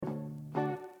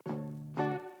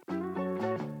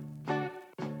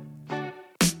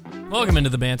Welcome into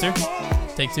the banter.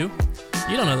 Take two.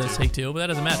 You don't know this take two, but that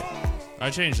doesn't matter. I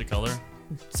changed the color.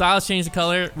 Silas changed the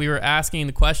color. We were asking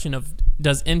the question of,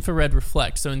 does infrared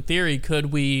reflect? So in theory,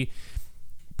 could we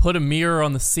put a mirror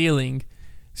on the ceiling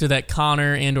so that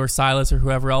Connor and or Silas or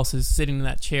whoever else is sitting in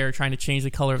that chair trying to change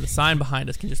the color of the sign behind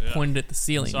us can just point it at the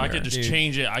ceiling So mirror. I could just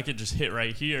change it. I could just hit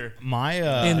right here.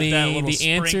 And the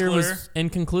answer was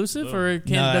inconclusive, or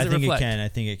does it reflect? I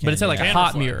think it can. But it said like a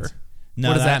hot mirror. No,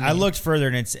 what does that mean? I looked further,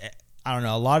 and it's, I don't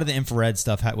know. A lot of the infrared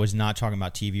stuff was not talking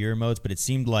about TV remotes, but it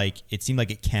seemed like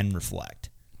it can reflect.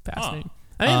 Fascinating.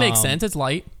 I mean, it makes sense. It's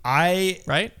light.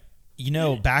 Right? You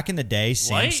know, back in the day,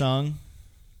 Samsung.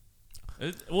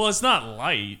 It's not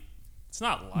light. It's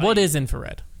not light. What is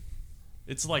infrared?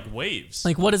 It's like waves.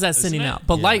 Like, what is that sending out?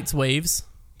 But light's waves.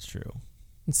 It's true.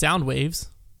 And sound waves.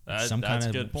 That's a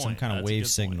good point. Some kind of wave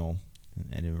signal,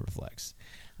 and it reflects.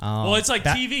 Well, it's like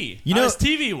TV. You know, how does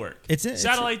TV work? It's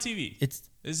satellite TV.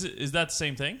 Is that the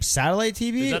same thing? Satellite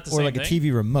TV Is that the or same like thing?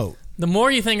 a TV remote? The more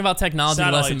you think about technology,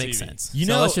 the less it makes TV. sense. You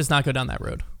so know, let's just not go down that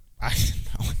road. I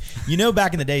don't know. You know,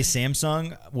 back in the day,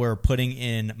 Samsung were putting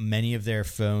in many of their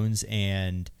phones,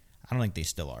 and I don't think they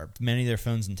still are. Many of their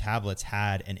phones and tablets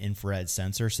had an infrared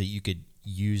sensor, so you could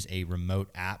use a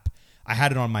remote app. I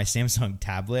had it on my Samsung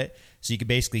tablet, so you could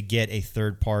basically get a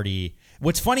third-party.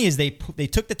 What's funny is they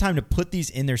took the time to put these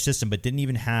in their system, but didn't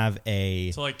even have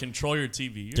a to like control your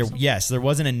TV. Yes, there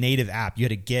wasn't a native app. You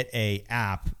had to get a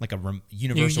app like a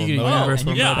universal remote.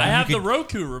 I have the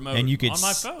Roku remote and you could on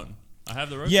my phone. I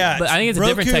have the Roku. Yeah, but I think it's a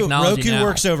different technology Roku now.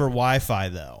 works over Wi-Fi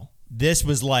though. This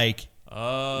was like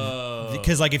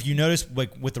because like if you notice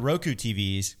like with the Roku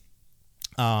TVs,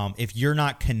 if you're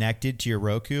not connected to your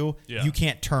Roku, you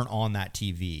can't turn on that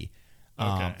TV.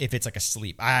 If it's like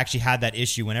asleep. I actually had that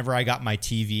issue whenever I got my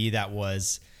TV that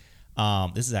was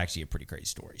this is actually a pretty crazy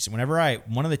story. So one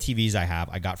of the TVs I have,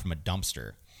 I got from a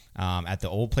dumpster. At the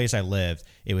old place I lived,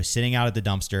 it was sitting out at the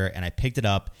dumpster, and I picked it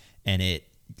up, and it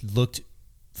looked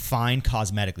fine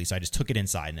cosmetically. So I just took it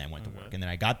inside and then went to work. And then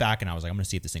I got back, and I was like, I'm going to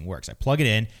see if this thing works. I plug it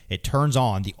in, it turns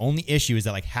on. The only issue is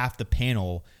that like half the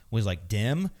panel was like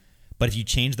dim, but if you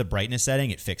change the brightness setting,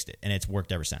 it fixed it, and it's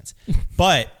worked ever since.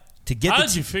 But to get how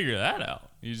did you figure that out?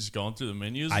 You just going through the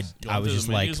menus? I was just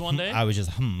like, one day? I was just,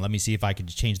 let me see if I could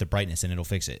change the brightness and it'll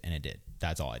fix it, and it did.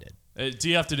 That's all I did. Do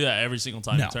you have to do that every single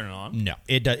time you turn it on? No,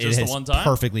 it does. Just it has the one time?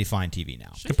 Perfectly fine TV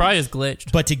now. It probably is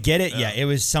glitched. But to get it, it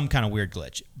was some kind of weird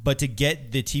glitch. But to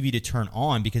get the TV to turn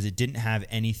on, because it didn't have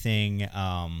anything,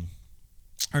 I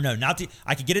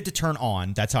could get it to turn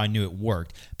on. That's how I knew it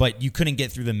worked. But you couldn't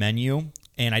get through the menu.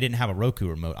 And I didn't have a Roku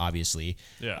remote, obviously.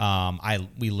 Yeah.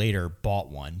 We later bought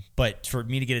one, but for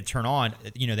me to get it turned on,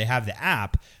 they have the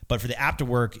app, but for the app to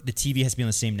work, the TV has to be on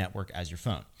the same network as your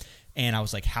phone. And I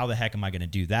was like, how the heck am I going to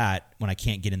do that when I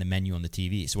can't get in the menu on the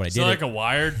TV? So what I did, like a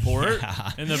wired port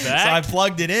in the back. So I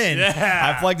plugged it in.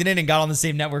 Yeah. I plugged it in and got on the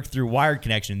same network through wired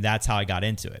connection. That's how I got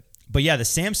into it. But yeah, the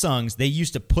Samsungs, they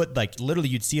used to put like literally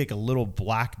you'd see like a little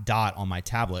black dot on my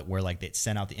tablet where like they'd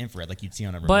send out the infrared like you'd see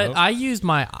on a remote. But I use an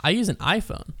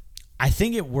iPhone. I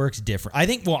think it works different. I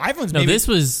think iPhones. No, this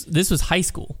was high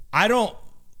school. I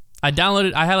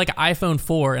downloaded. I had like an iPhone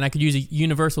 4, and I could use a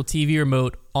universal TV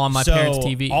remote on my parents'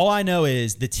 TV. All I know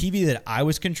is the TV that I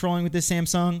was controlling with the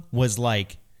Samsung was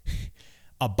like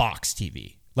a box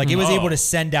TV. Like it was able to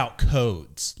send out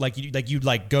codes. You'd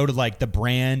go to like the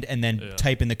brand and then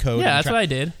type in the code. Yeah, that's what I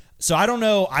did. So I don't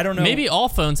know. Maybe all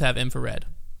phones have infrared.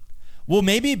 Well,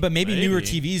 maybe newer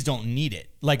TVs don't need it.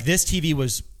 Like this TV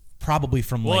was probably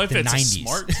from like the 90s. A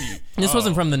smart TV. This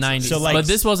wasn't from the 90s, but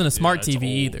this wasn't a smart TV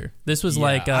either. This was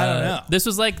I don't know. This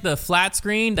was like the flat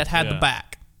screen that had the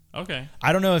back. Okay.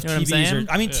 I don't know if TVs are.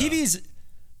 I mean, Yeah. TVs.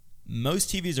 Most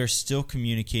TVs are still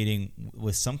communicating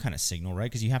with some kind of signal, right?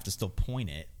 Because you have to still point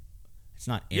it. It's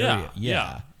not area.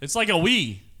 Yeah. It's like a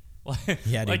Wii.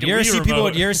 Yeah, dude. Like You ever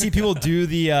see people do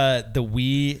the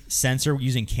Wii sensor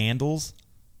using candles?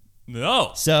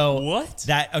 No. So what?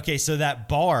 So that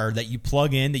bar that you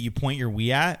plug in that you point your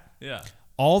Wii at,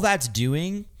 all that's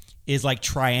doing is like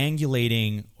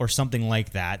triangulating or something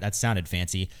like that. That sounded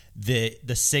fancy.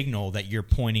 The signal that you're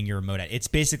pointing your remote at. It's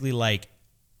basically like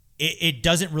it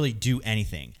doesn't really do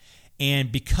anything.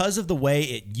 And because of the way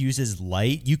it uses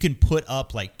light, you can put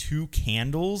up like two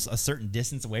candles a certain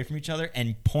distance away from each other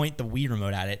and point the Wii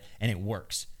remote at it, and it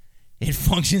works. It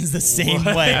functions the same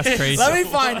way. That's crazy. Let me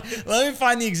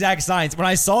find the exact science. When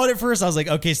I saw it at first, I was like,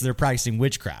 okay, so they're practicing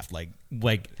witchcraft. Wait,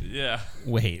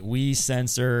 Wii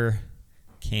sensor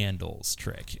candles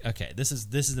trick. Okay, this is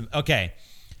the okay.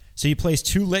 So you place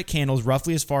two lit candles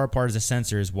roughly as far apart as the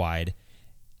sensor is wide.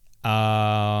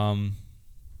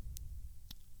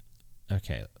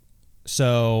 Okay,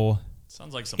 so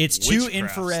Sounds like some It's two witchcraft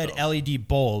infrared stuff. LED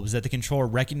bulbs that the controller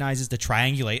recognizes to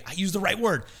triangulate. I used the right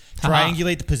word.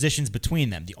 Triangulate the positions between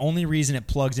them. The only reason it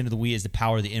plugs into the Wii is to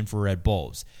power the infrared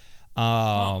bulbs.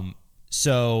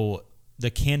 So the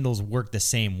candles work the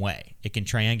same way. It can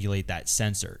triangulate that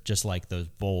sensor, just like those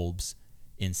bulbs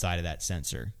inside of that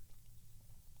sensor.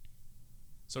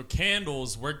 So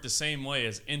candles work the same way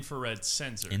as infrared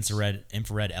sensors.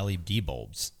 Infrared LED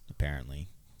bulbs, apparently.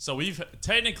 So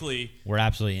we're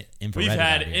absolutely infrared. We've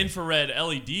had about here. infrared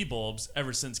LED bulbs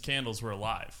ever since candles were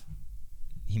alive.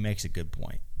 He makes a good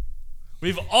point.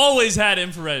 We've always had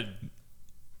infrared.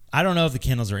 I don't know if the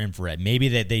candles are infrared. Maybe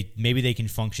they can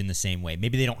function the same way.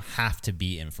 Maybe they don't have to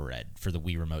be infrared for the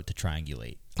Wii remote to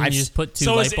triangulate. Can you just put two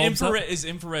So light bulbs up? is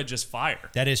infrared just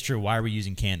fire? That is true. Why are we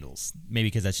using candles? Maybe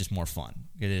because that's just more fun.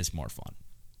 It is more fun.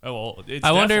 Oh well, it's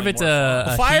I wonder if it's definitely more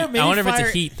fun. a Fire, heat, I wonder if it's fire-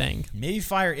 a heat thing. Maybe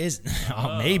fire is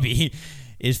maybe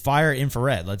is fire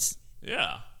infrared.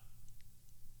 Yeah.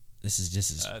 This is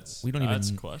just That's- we don't even.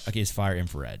 that's a question. Okay, is fire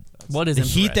infrared? What is The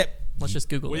infrared? heat that- Let's just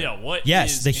Google Well, it. yeah. What?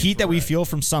 Yes, is the heat that we infrared? feel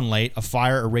from sunlight, a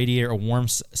fire, a radiator, a warm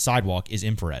sidewalk is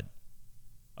infrared.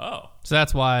 Oh, So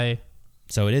that's why.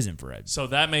 So it is infrared. so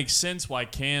that makes sense why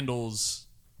candles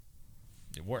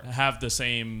It works. have the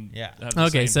same. Yeah. have the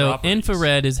Okay, same so properties.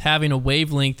 infrared is having a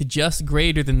wavelength just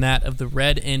greater than that of the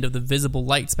red end of the visible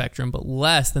light spectrum, but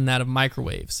less than that of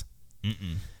microwaves.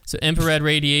 So infrared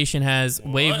radiation has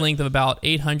wavelength of about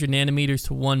 800 nanometers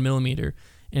to 1 millimeter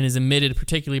and is emitted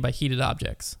particularly by heated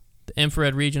objects. The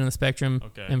infrared region of the spectrum,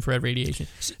 infrared radiation.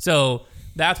 So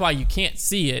that's why you can't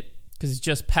see it because it's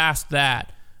just past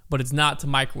that, but it's not to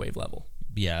microwave level.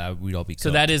 Yeah, we'd all be.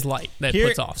 So that is light that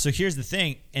puts off. So here's the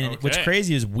thing, and what's Okay.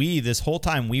 crazy is this whole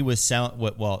time we was selling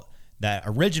that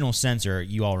original sensor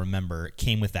you all remember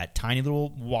came with that tiny little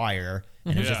wire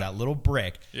and it was just that little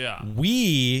brick. Yeah.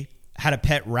 We had a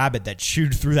pet rabbit that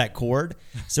chewed through that cord.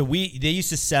 So they used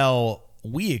to sell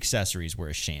Wii accessories were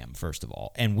a sham, first of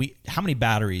all. And how many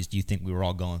batteries do you think we were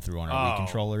all going through on our Wii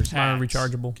controllers? Mine are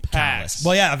rechargeable. Countless.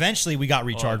 Well, yeah, eventually we got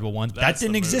rechargeable ones. That that's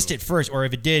didn't the exist move. at first, or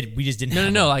if it did, we just didn't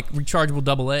have No, them. like rechargeable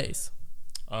AA's.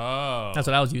 Oh, That's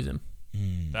what I was using.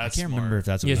 I that's can't remember if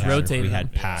that's what You we just had, or if rotated we them.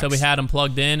 had packs. So we had them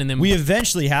plugged in, and then We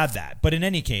eventually had that, but in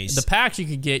any case, the packs you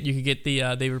could get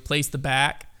the they replaced the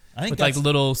back I think with like a that's-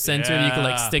 little sensor that you could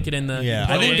like Yeah. stick it in the. yeah,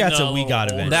 put I it think in that's the what we got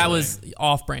little eventually. That was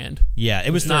off-brand. Yeah,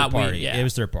 it was not third party. Wii, yeah. It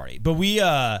was third party. But we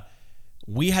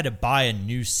had to buy a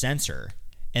new sensor,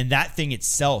 and that thing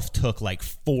itself took like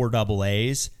 4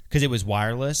 AA's because it was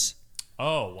wireless.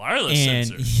 Oh, wireless And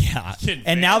sensor. yeah, Getting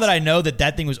and now fancy. that I know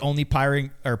that thing was only powering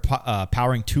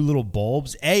 2 little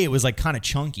bulbs, A, it was like kind of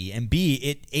chunky, and B,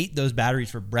 it ate those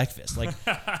batteries for breakfast. Like,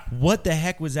 what the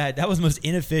heck was that? That was the most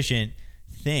inefficient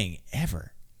thing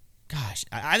ever. Gosh,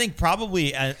 I think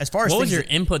probably as far as What was things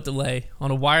your input delay on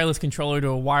a wireless controller to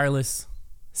a wireless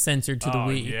sensor to the Oh,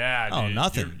 Wii? yeah, dude. oh,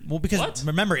 nothing. Well, because What?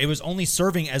 remember, it was only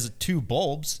serving as 2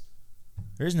 bulbs.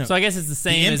 There's no. So I guess it's the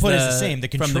same. the input as is the same. The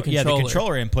from control, the yeah, the controller.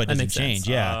 controller input That doesn't makes sense. change.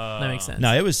 Yeah. That makes sense.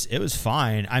 No, it was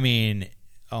fine. I mean,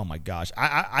 oh my gosh,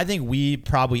 I think we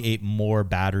probably ate more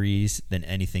batteries than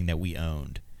anything that we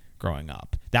owned growing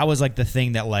up. That was like the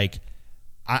thing that like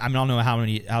I don't know how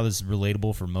this is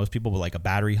relatable for most people, but like a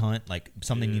battery hunt, like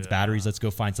something needs batteries. Let's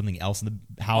go find something else in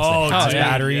the house that has dude,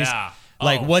 batteries. yeah.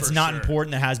 Like Oh, what's for not sure.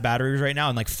 important that has batteries right now,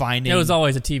 and like finding It was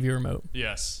always a TV remote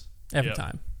Yes. every Yep.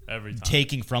 time. Every time.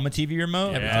 taking from a TV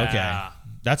remote. Yeah. Okay,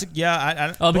 that's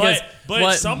I Oh, because But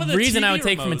what some of the reason I TV would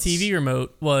take from a remotes- TV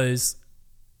remote was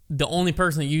the only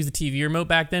person that used the TV remote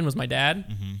back then was my dad,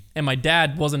 and my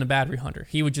dad wasn't a battery hunter.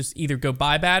 He would just either go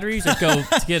buy batteries or go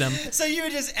to get them. So you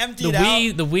would just empty The it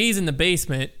out. Wii's in the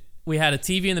basement. We had a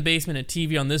TV in the basement, a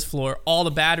TV on this floor. All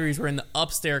the batteries were in the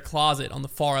upstairs closet on the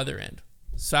far other end.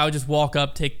 So I would just walk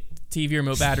up, take TV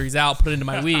remote batteries out, put it into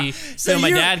my Wii. So when my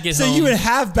dad gets home. So you would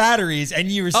have batteries, and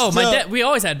you were Oh, still, my dad. We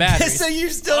always had batteries. so you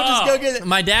still just go get it.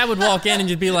 My dad would walk in and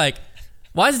just be like,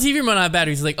 "Why does the TV remote not have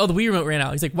batteries?" He's like, "Oh, the Wii remote ran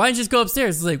out." He's like, "Why didn't you just go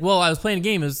upstairs?" He's like, "Well, I was playing a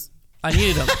game. I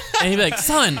needed them." And he'd be like,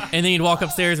 "Son," and then he'd walk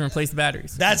upstairs and replace the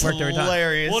batteries. That's It worked every time.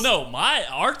 hilarious. Well, no,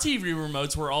 our TV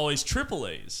remotes were always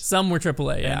AAA's Some were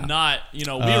AAA, yeah. and not, Wii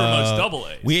remotes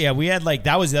AA. We had like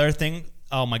that was the other thing.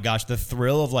 Oh my gosh, the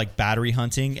thrill of like battery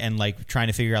hunting and like trying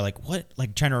to figure out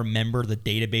trying to remember the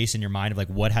database in your mind of like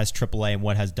what has AAA and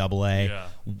what has AA. Yeah.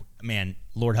 Man,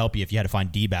 Lord help you if you had to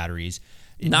find D batteries.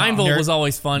 9 volt was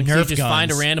always fun because you Nerf just find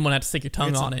a guns. random one and have to stick your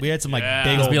tongue on it. We had some like Yeah.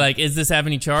 big Just old, be like, "Is this have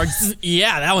any charge?"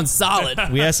 Yeah, that one's solid.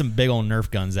 we had some big old Nerf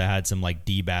guns that had some like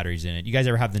D batteries in it. You guys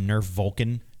ever have the Nerf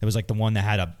Vulcan? It was like the one that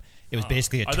had It was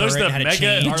basically a Are turret those the and had a mega-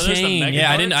 chain. are those the Chain. mega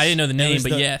Yeah, I darts? didn't know the name,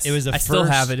 but yes, it was the I still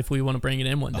first- have it if we want to bring it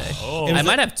in one day. Oh. I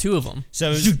might have 2 of them.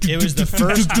 So it was the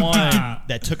first one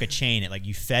that took a chain. It like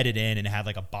you fed it in and it had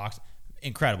like a box.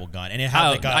 Incredible gun, and it had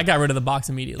like I got rid of the box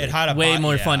immediately. it had a way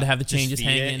more yeah, fun to have the chain just feed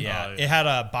hanging. it, yeah. Oh, It had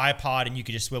a bipod, and you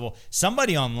could just swivel.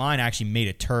 Somebody online actually made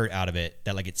a turret out of it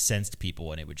that like it sensed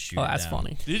people and it would shoot. Oh, that's them.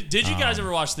 funny. Did you guys ever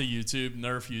watch the Nerf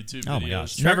YouTube videos? Oh my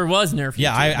gosh. Trevor was Nerf.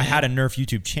 Yeah, YouTube, I man. had a Nerf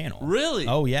YouTube channel. Really?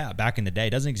 Oh yeah, back in the day. It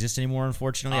doesn't exist anymore,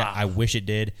 unfortunately. I wish it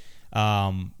did.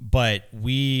 But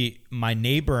my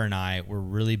neighbor and I were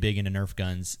really big into Nerf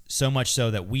guns, so much so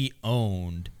that we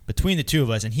owned, between the two of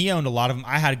us, and he owned a lot of them.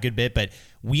 I had a good bit, but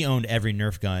we owned every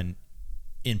Nerf gun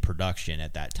in production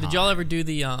at that time. Did y'all ever do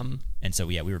the And so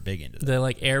yeah, we were big into that. the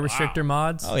like air restrictor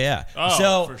mods? Oh yeah. Oh,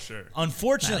 so for sure.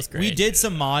 unfortunately, That's great. we did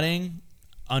some modding.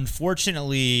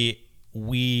 Unfortunately,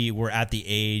 we were at the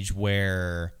age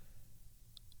where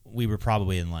we were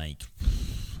probably in like,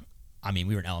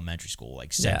 we were in elementary school,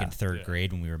 like second, third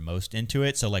grade when we were most into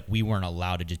it. So like we weren't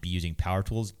allowed to just be using power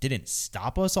tools. Didn't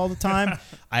stop us all the time.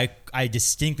 I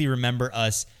distinctly remember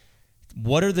us.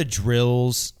 What are the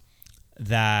drills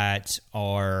that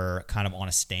are kind of on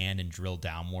a stand and drill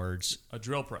downwards? A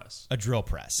drill press. A drill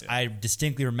press. Yeah. I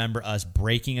distinctly remember us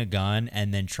breaking a gun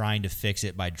and then trying to fix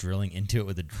it by drilling into it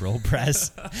with a drill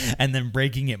press and then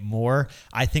breaking it more.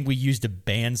 I think we used a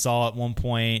bandsaw at one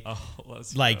point. Oh,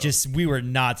 let's like go. just we were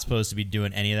not supposed to be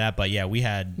doing any of that, but yeah, we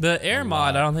had The air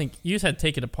mod, I don't think you just had to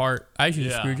take it apart. I used to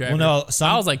use a Yeah. screwdriver. Well, no,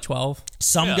 I was like 12.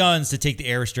 some guns to take the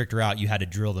air restrictor out, you had to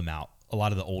drill them out. A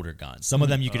lot of the older guns. Some of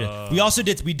them you could.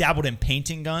 We dabbled in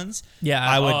painting guns. Yeah,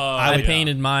 I would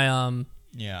painted my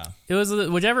Yeah. It was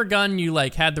whichever gun you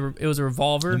like had it was a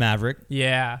revolver. The Maverick.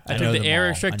 Yeah, I know took the them air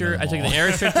all. restrictor. I I know took them the all. air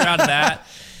restrictor out of that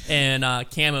and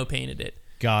camo painted it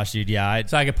Gosh, dude. Yeah.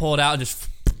 so I could pull it out and just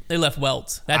they left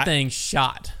welts. That thing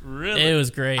shot. Really? It was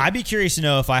great. I'd be curious to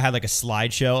know if I had like a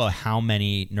slideshow of how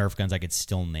many Nerf guns I could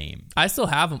still name. I still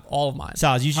have them, all of mine.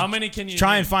 So you should How many can you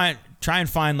try name? and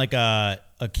find like a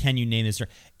can you name this?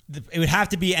 It would have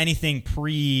to be anything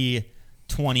pre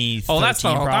 2013 Oh, that's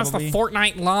the probably.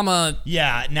 Fortnite llama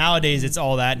Yeah, nowadays it's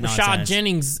all that Rashad nonsense.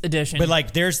 Jennings edition. But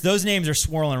like those names are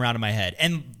swirling around in my head.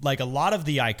 And like a lot of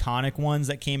the iconic ones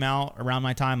that came out around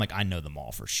my time, like I know them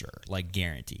all for sure. Like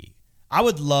guarantee. I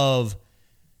would love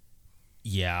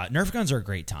Nerf guns are a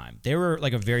great time. They were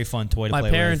like a very fun toy to my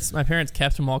play parents with.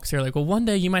 kept them all because they're like, well, one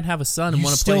day you might have a son and You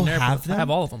want to play still Nerf. have them? I have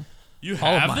all of them. You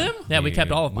All of have mine. them? Yeah, we kept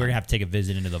all of We're mine. gonna have to take a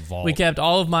visit into the vault. We kept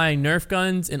all of my Nerf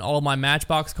guns and all of my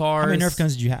Matchbox cars. How many Nerf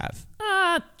guns did you have?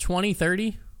 20,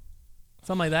 30.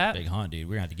 Something like that. Big hunt, dude.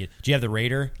 We're gonna have to get. Do you have the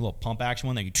Raider, the little pump action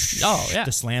one that you? Oh, yeah.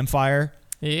 The slam fire.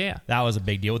 Yeah. That was a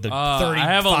big deal with the I 35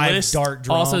 have a list. dart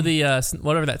drum. Also, the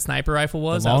whatever that sniper rifle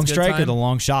was. the that long was a good strike or time. the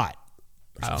long shot.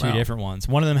 I don't Two know. different ones.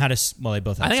 One of them had they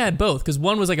both had. I think I had both because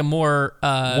one was like a more.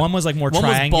 one was like more one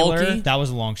was triangular. bulky. That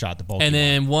was a long shot. The bulky And one.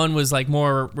 then one was like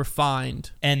more refined.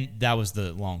 And that was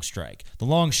the long strike. The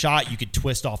long shot, you could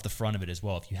twist off the front of it as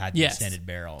well if you had the Yes. extended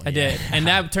barrel. I did. And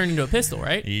that turned into a pistol,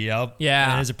 right? Yep. Yeah.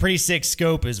 And it was a pretty sick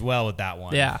scope as well with that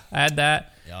one. Yeah, I had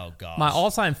that. Oh gosh. My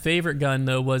all-time favorite gun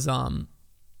though was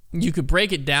you could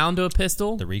break it down to a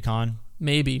pistol, the Recon.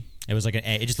 maybe, It was like an.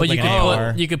 It just but looked you like could an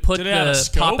AR. you could put Did it have a the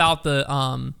scope? pop out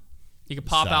the you could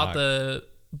pop out Stock. the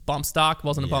bump stock. It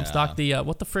wasn't a bump Yeah. stock. The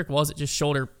what the frick was it? Just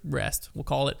shoulder rest, we'll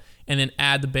call it, and then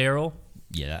add the barrel.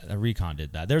 Yeah, a Recon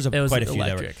did that. There's It was quite a few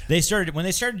that were. electric. When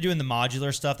they started doing the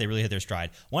modular stuff, they really hit their stride.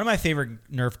 One of my favorite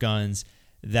Nerf guns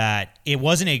that it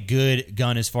wasn't a good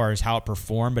gun as far as how it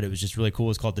performed, but it was just really cool.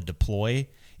 It's called the Deploy.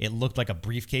 It looked like a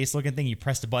briefcase looking thing. You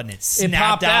pressed a button, it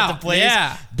snapped popped out out. the place.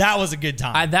 Yeah. That was a good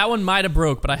time. That one might have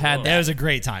broke, but I had It that. was a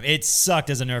great time. It sucked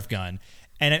as a Nerf gun.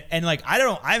 And like I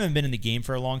haven't been in the game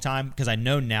for a long time because I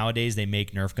know nowadays they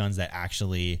make Nerf guns that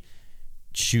actually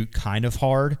shoot kind of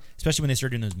hard, especially when they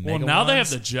start doing those mega Well, now they have ones.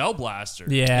 the gel blaster.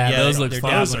 Yeah, those they're look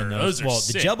fun. dabbling in Those are Well,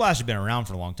 sick. the gel blast have been around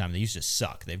for a long time. They used to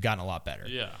suck. They've gotten a lot better.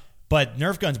 Yeah. But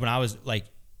Nerf guns, when I was like,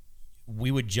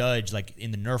 we would judge, like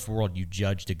in the Nerf world, you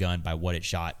judged a gun by what it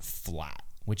shot flat,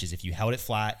 which is if you held it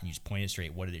flat and you just pointed it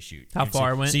straight, what did it shoot? How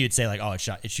far it went? So you'd say like, oh,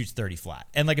 it shoots 30 flat.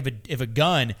 And like if a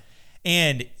gun,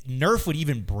 and Nerf would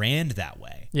even brand that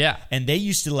way. Yeah. And they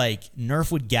used to like,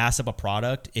 Nerf would gas up a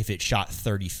product if it shot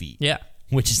 30 feet. Yeah.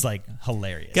 Which is like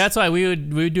hilarious. That's why we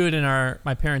would do it in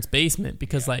my parents' basement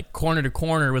because like corner to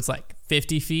corner was like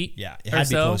 50 feet. Yeah, it or had to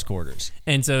be so. close quarters.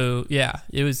 And so yeah,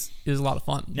 it was a lot of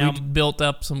fun. Now- We built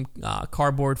up some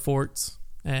cardboard forts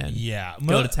and Yeah,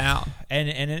 go to town. And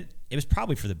it was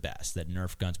probably for the best that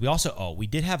Nerf guns. We also we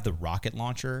did have the rocket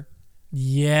launcher.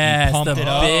 Yes, pumped the it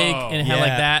up. big and it had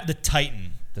like that. The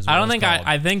Titan. I don't think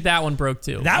I think that one broke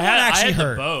too. That one actually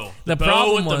hurt. The bow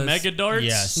problem with was the mega darts.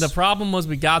 Yes. The problem was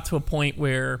we got to a point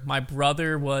where my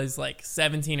brother was like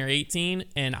 17 or 18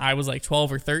 and I was like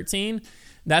 12 or 13.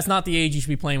 That's not the age you should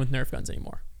be playing with Nerf guns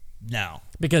anymore. No.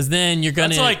 Because then you're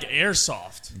going to... That's like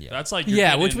airsoft. Yeah. That's like...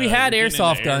 which we had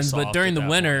airsoft guns, but during the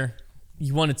winter,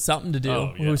 you wanted something to do.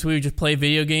 Oh, yeah. So we would just play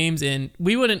video games, and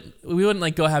we wouldn't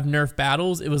like go have Nerf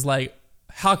battles. It was like,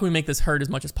 how can we make this hurt as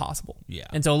much as possible? Yeah.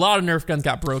 And so a lot of Nerf guns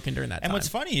got broken during that time. And what's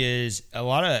funny is a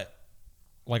lot of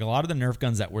the Nerf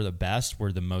guns that were the best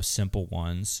were the most simple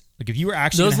ones. Like if you were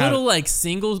actually those little like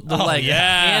single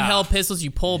handheld pistols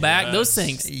you pull back, those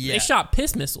things they shot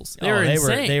piss missiles. They were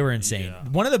insane. They were insane. Yeah.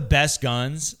 One of the best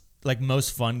guns, like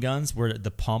most fun guns, were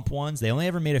the pump ones. They only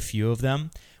ever made a few of them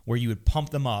where you would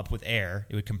pump them up with air.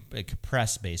 It would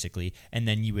compress basically, and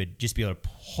then you would just be able to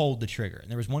hold the trigger. And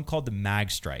there was one called the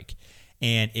Mag Strike,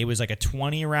 and it was like a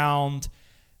 20 round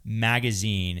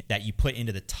magazine that you put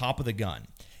into the top of the gun.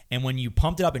 And when you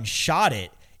pumped it up and shot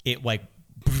it, it like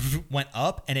went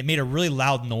up and it made a really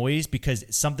loud noise because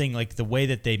something like the way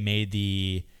that they made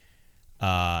the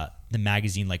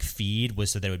magazine like feed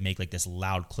was so that it would make like this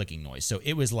loud clicking noise. So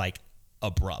it was like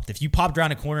abrupt. If you popped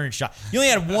around a corner and shot, you only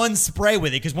had one spray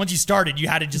with it because once you started, you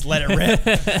had to just let it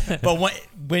rip. But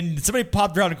when somebody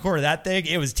popped around a corner of that thing,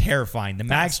 it was terrifying. The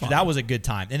Max, that was a good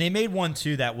time. And they made one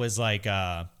too that was like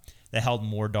that held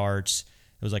more darts.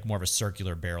 It was like more of a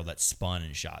circular barrel that spun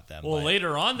and shot them. Well,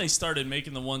 later on, they started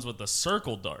making the ones with the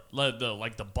circle dart, like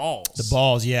the balls. The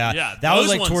balls, yeah. Yeah, that was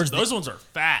like those ones are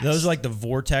fast. Those are like the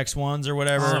Vortex ones or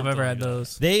whatever. I've ever had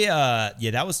those. They,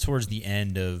 that was towards the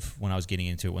end of when I was getting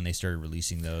into it when they started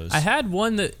releasing those. I had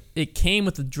one that it came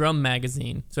with the drum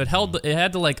magazine, so it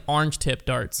had the like orange tip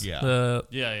darts. Yeah.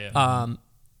 And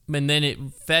then it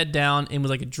fed down and was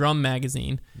like a drum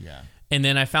magazine. Yeah. And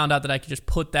then I found out that I could just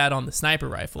put that on the sniper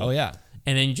rifle. Oh yeah.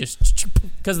 And then you just,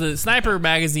 because the sniper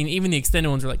magazine, even the extended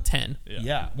ones are like 10.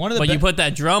 Yeah. But you put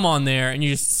that drum on there and you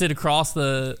just sit across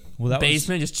the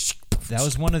basement. That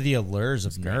was one of the allures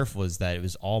of Nerf was that it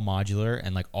was all modular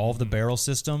and like all of the barrel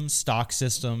systems, stock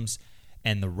systems,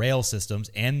 and the rail systems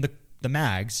and the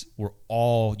mags were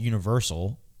all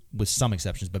universal with some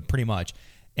exceptions, but pretty much.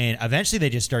 And eventually they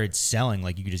just started selling,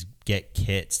 like you could just get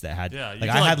kits that had, I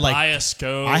had like buy a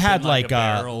scope. I had like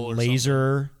a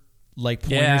laser. Like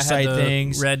pointer sight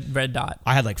things, red dot.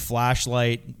 I had like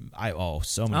flashlight. So many. I don't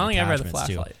think I ever had the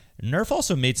flashlight. Too. Nerf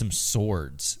also made some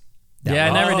swords.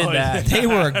 I never did that.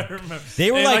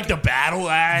 They were like the battle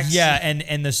axe. Yeah,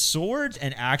 and the swords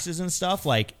and axes and stuff,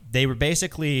 like they were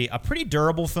basically a pretty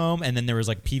durable foam, and then there was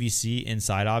like PVC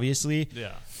inside, obviously.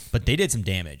 Yeah. But they did some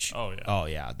damage. Oh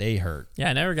yeah, they hurt. Yeah,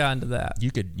 I never got into that.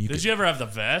 Did you ever have the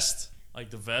vest? Like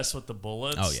the vest with the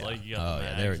bullets? Oh yeah. Like you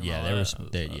got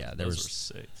there was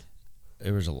sick.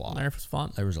 There was a lot. Nerf was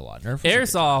fun. There was a lot.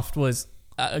 Airsoft was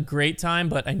a great time,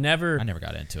 but I never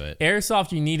got into it.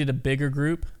 Airsoft, you needed a bigger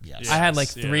group. Yes. I had like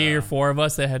 3 or 4 of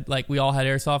us that had like we all had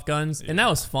airsoft guns, and that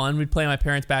was fun. We'd play in my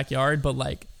parents' backyard, but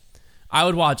like I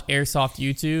would watch airsoft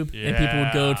YouTube, and people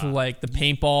would go to like the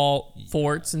paintball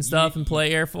forts and stuff and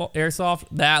play airsoft.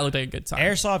 That looked like a good time.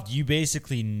 Airsoft, you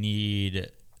basically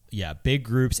need big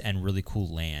groups and really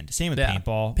cool land. Same with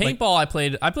paintball. Paintball,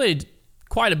 I played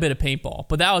quite a bit of paintball,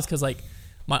 but that was because like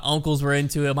my uncles were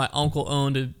into it. My uncle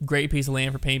owned a great piece of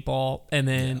land for paintball, and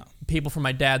then people from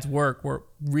my dad's work were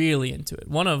really into it.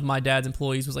 One of my dad's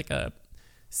employees was like a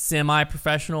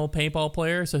semi-professional paintball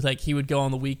player, so like he would go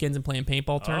on the weekends and play in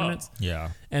paintball tournaments.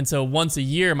 And so once a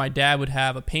year, my dad would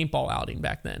have a paintball outing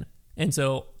back then, and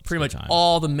so pretty much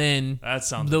all the men,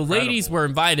 ladies were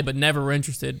invited but never were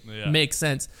interested. Makes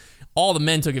sense. All the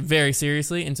men took it very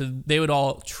seriously, and so they would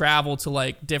all travel to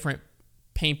like different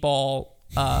paintball,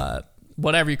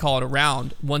 whatever you call it,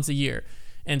 around once a year.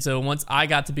 And so once I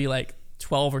got to be like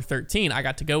 12 or 13, I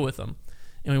got to go with them.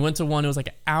 And we went to one, it was like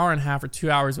an hour and a half or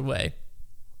 2 hours away.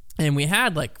 And we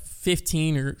had like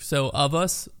 15 or so of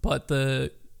us, but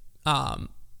I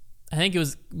think it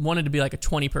was wanted to be like a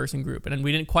 20-person group, and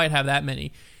we didn't quite have that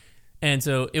many. And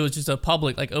so it was just a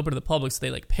public, like open to the public. So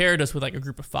they like paired us with like a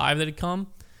group of 5 that had come.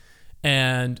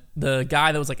 And the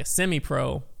guy that was like a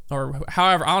semi-pro, or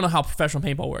however, I don't know how professional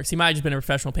paintball works. He might have just been a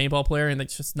professional paintball player and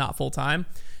it's just not full time.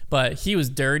 But he was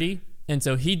dirty, and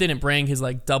so he didn't bring his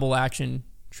like double action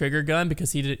trigger gun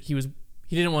because he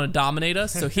didn't want to dominate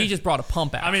us. So he just brought a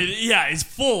pump action. I mean, it's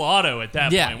full auto at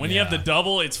that point. When you have the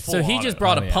double, it's full auto. So he just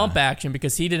brought a pump action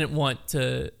because he didn't want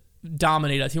to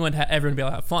dominate us. He wanted everyone to be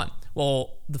able to have fun.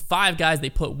 Well, the 5 guys they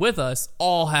put with us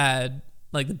all had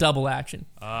like the double action.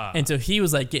 And so he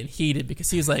was like getting heated because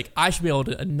he was like, I should be able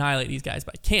to annihilate these guys,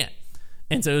 but I can't.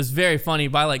 And so it was very funny.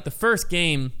 By like the first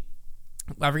game,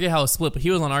 I forget how it was split, but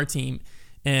he was on our team,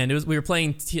 and we were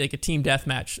playing like a team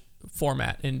deathmatch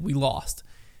format, and we lost.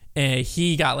 And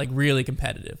he got like really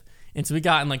competitive, and so we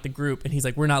got in like the group, and he's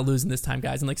like, "We're not losing this time,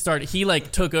 guys." And like he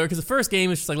like took over because the first game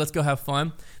was just like, "Let's go have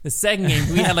fun." The second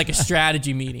game we had like a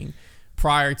strategy meeting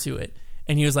prior to it,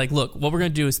 and he was like, "Look, what we're gonna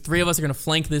do is 3 of us are gonna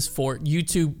flank this fort. You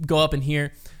 2 go up in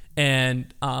here."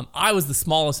 And I was the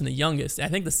smallest and the youngest. I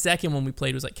think the second one we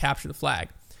played was like capture the flag.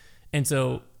 And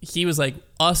so he was like,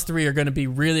 us 3 are going to be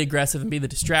really aggressive and be the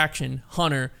distraction.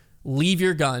 Hunter, leave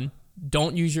your gun.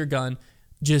 Don't use your gun.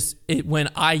 When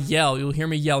I yell, you'll hear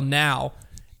me yell now,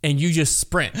 and you just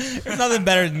sprint. There's nothing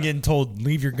better than getting told,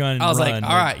 leave your gun and I was run. like,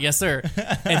 all right, yes, sir.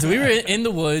 And so we were in the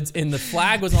woods, and the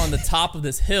flag was on the top of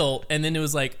this hill, and then it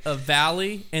was like a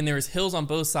valley, and there was hills on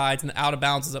both sides, and the out of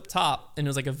bounds is up top. And it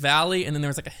was like a valley, and then there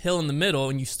was like a hill in the middle,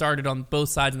 and you started on both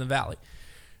sides in the valley.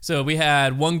 So we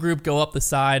had one group go up the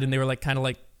side, and they were like kind of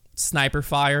like sniper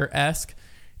fire-esque.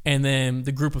 And then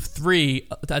the group of 3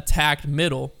 attacked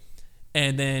middle.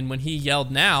 And then when he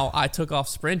yelled now, I took off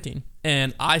sprinting.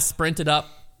 And I sprinted up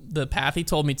the path he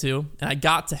told me to, and I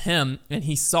got to him, and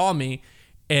he saw me,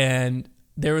 and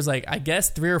there was like, I guess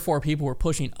 3 or 4 people were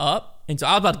pushing up, and so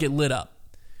I was about to get lit up.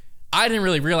 I didn't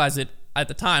really realize it at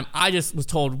the time. I just was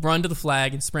told, run to the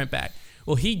flag and sprint back.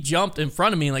 Well, he jumped in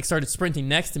front of me and like started sprinting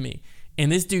next to me, and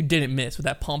this dude didn't miss with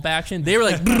that pump action. They were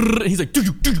like, and he's like,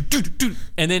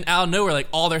 and then out of nowhere, like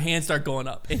all their hands start going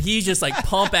up, and he's just like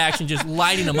pump action, just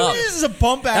lighting them up. This is a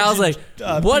pump action. And I was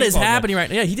like, what is happening right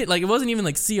now? Yeah, he did, like, it wasn't even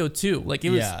like CO2, like it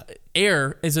was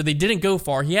air, and so they didn't go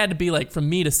far. He had to be like from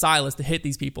me to Silas to hit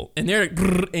these people, and they're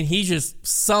like, and he's just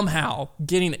somehow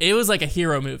getting. It was like a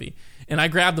hero movie, and I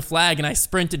grabbed the flag and I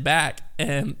sprinted back,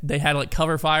 and they had like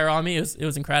cover fire on me. It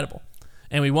was incredible.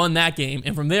 And we won that game.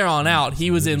 And from there on out,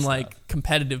 he was in like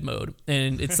competitive mode.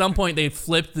 And at some point, they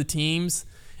flipped the teams,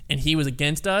 and he was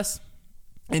against us,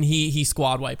 and he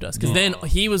squad wiped us. Because then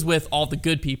he was with all the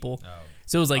good people.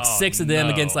 So it was like 6 of them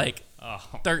against like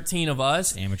 13 of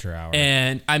us. Amateur hour.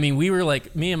 And I mean, we were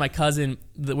like, me and my cousin,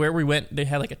 where we went, they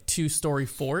had like a 2-story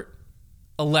fort.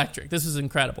 Electric. This was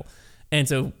incredible. And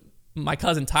so my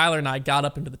cousin Tyler and I got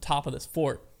up into the top of this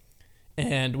fort.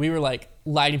 And we were like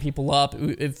lighting people up.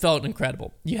 It felt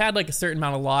incredible. You had like a certain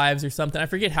amount of lives or something. I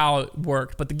forget how it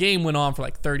worked, but the game went on for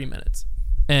like 30 minutes.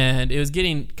 And it was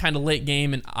getting kind of late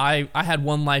game, and I had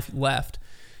 1 life left.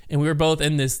 And we were both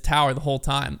in this tower the whole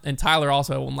time. And Tyler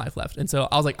also had 1 life left. And so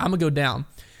I was like, I'm going to go down.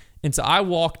 And so I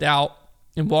walked out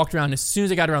and walked around. As soon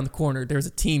as I got around the corner, there was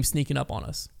a team sneaking up on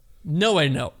us. No way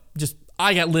to know. Just,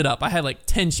 I got lit up. I had like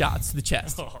 10 shots to the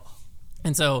chest.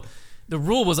 And so the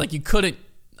rule was like you couldn't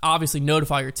obviously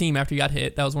notify your team after you got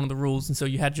hit. That was one of the rules. And so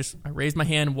you had I raised my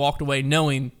hand and walked away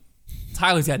knowing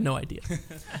Tyler's got no idea.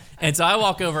 And so I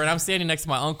walk over, and I'm standing next to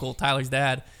my uncle, Tyler's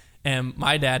dad, and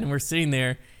my dad, and we're sitting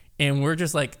there, and we're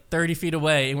just like 30 feet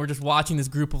away, and we're just watching this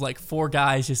group of like 4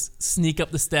 guys just sneak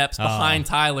up the steps behind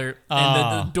Tyler,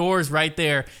 and the door's right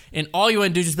there. And all you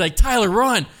want to do is just be like, Tyler,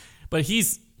 run. But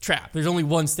he's trapped. There's only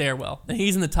 1 stairwell, and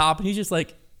he's in the top, and he's just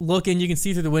like looking. You can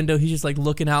see through the window. He's just like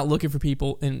looking out, looking for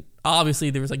people. And obviously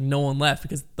there was like no one left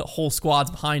because the whole squad's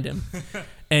behind him.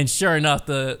 And sure enough,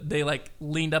 they like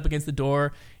leaned up against the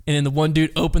door, and then the one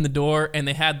dude opened the door, and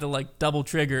they had the like double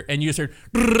trigger, and you just heard,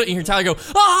 and you hear Tyler go,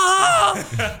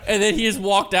 ah! And then he just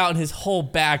walked out, and his whole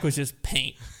back was just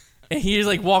paint. And he just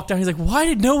like walked out. He's like, why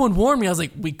did no one warn me? I was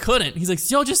like, we couldn't. He's like,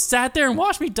 so y'all just sat there and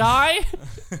watched me die?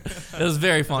 It was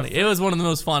very funny. It was one of the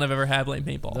most fun I've ever had playing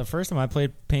paintball. The first time I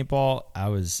played paintball, I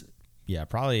was,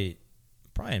 probably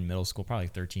in middle school, probably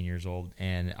like 13 years old,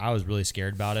 and I was really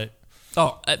scared about it.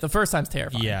 Oh, the first time's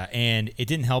terrifying. Yeah, and it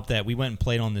didn't help that we went and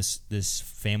played on this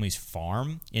family's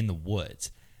farm in the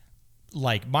woods.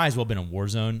 Like, might as well have been a war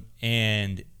zone,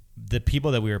 and the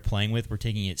people that we were playing with were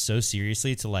taking it so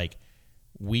seriously to like,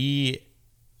 we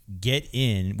get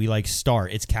in, we like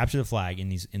start, it's capture the flag in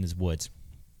these woods.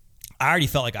 I already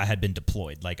felt like I had been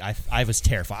deployed. Like I was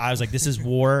terrified. I was like, this is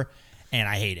war, and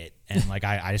I hate it. And like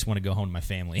I just want to go home to my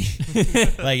family.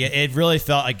 Like it really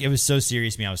felt like it was so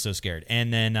serious to me. I was so scared.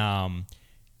 And then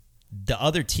the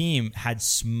other team had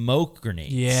smoke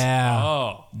grenades. Yeah.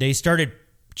 Oh. They started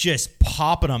just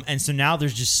popping them, and so now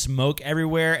there's just smoke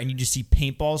everywhere, and you just see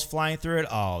paintballs flying through it.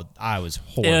 Oh, I was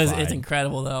horrified. It's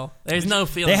incredible though. There's no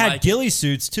feeling. They had like ghillie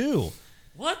suits too.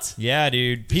 What? Yeah,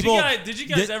 dude. Did you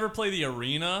guys ever play the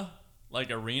arena? Like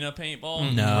arena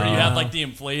paintball? No. Where you had like the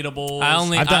inflatables.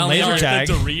 I've done laser tag.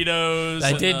 The Doritos.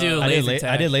 I did do laser tag.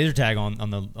 I did laser tag on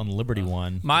the Liberty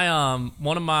one. My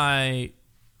one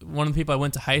of the people I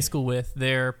went to high school with,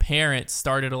 their parents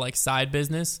started a like side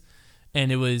business,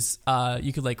 and it was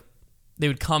you could like, they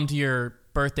would come to your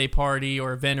birthday party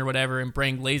or event or whatever and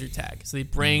bring laser tag. So they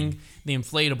bring the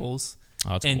inflatables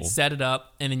and set it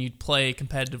up, and then you'd play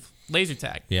competitive laser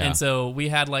tag. Yeah. And so we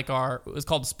had like it was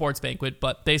called the sports banquet,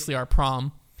 but basically our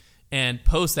prom. And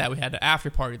post that, we had an after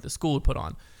party that the school would put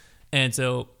on. And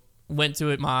so went to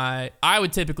it. I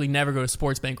would typically never go to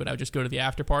sports banquet. I would just go to the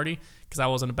after party because I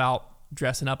wasn't about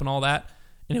dressing up and all that.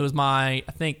 And it was my,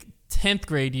 I think, 10th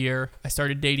grade year. I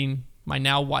started dating my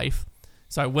now wife.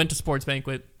 So I went to sports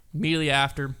banquet immediately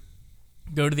after,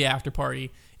 go to the after party,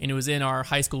 and it was in our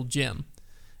high school gym.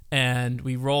 And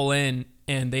we roll in,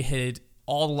 and they had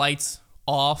all the lights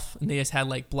off, and they just had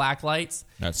like black lights.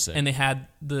 That's sick. And they had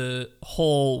the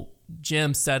whole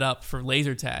gym set up for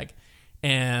laser tag,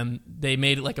 and they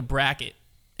made it like a bracket.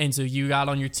 And so you got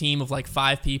on your team of like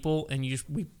 5 people, and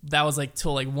that was like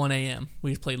till like 1 a.m.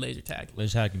 We just played laser tag.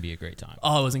 Laser tag can be a great time.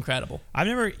 Oh, it was incredible. I've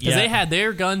never, because they had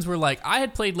their guns were like, I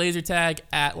had played laser tag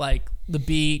at like the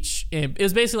beach, and it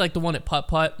was basically like the one at Putt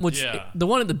Putt, which the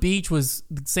one at the beach was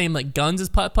the same like guns as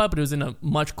Putt Putt, but it was in a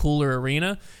much cooler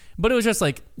arena. But it was just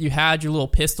like you had your little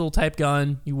pistol type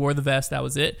gun, you wore the vest, that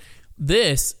was it.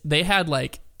 They had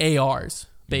like ARs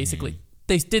basically.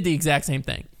 They did the exact same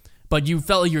thing, but you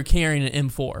felt like you were carrying an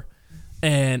M4.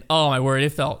 And oh my word,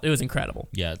 it was incredible.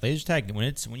 Yeah, laser tag,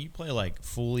 when you play like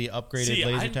fully upgraded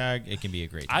laser tag, it can be a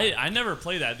great time. I never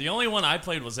played that. The only one I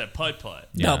played was at Putt Putt.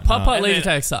 Yeah, no, Putt Putt laser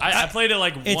tag sucks. I played it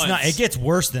like once. It's not. It gets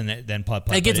worse than Putt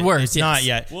Putt. It gets worse. It's not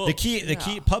yet. Well, the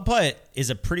key Putt Putt is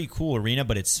a pretty cool arena,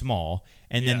 but it's small.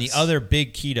 And then the other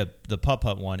big key to the Putt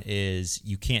Putt one is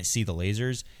you can't see the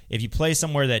lasers. If you play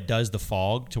somewhere that does the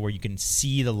fog to where you can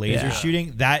see the laser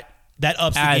shooting, that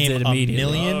ups the game a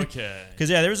million. Okay. Because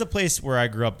there was a place where I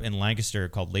grew up in Lancaster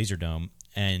called Laserdome,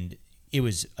 and it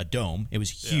was a dome. It was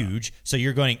huge. So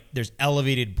there's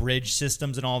elevated bridge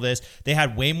systems and all this. They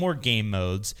had way more game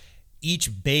modes.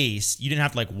 Each base, you didn't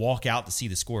have to like walk out to see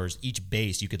the scores. Each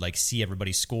base, you could like see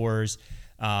everybody's scores.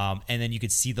 And then you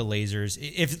could see the lasers.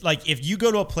 If you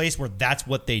go to a place where that's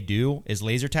what they do is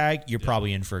laser tag, you're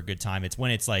probably in for a good time. It's when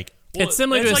it's like it's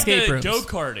similar to escape rooms,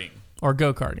 go-karting or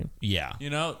go-karting. Yeah,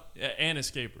 and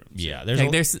escape rooms. Yeah,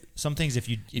 there's some things if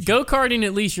you go-karting,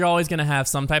 at least you're always going to have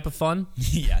some type of fun.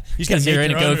 Yeah, because you're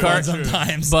in a go-kart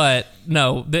sometimes. But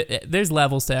no, there's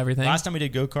levels to everything. Last time I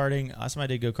did go-karting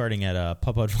at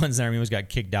Putt Putt Fun Center, we almost got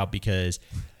kicked out because.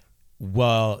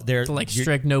 Well, they're so like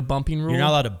strict no bumping rule. You're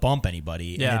not allowed to bump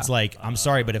anybody, and it's like I'm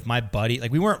sorry, but if my buddy,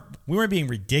 like we weren't being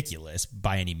ridiculous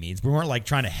by any means. We weren't like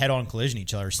trying to head-on collision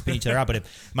each other or spin each other out. But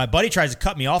if my buddy tries to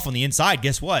cut me off on the inside,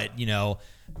 guess what?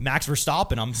 Max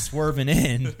Verstappen, I'm swerving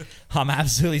in. I'm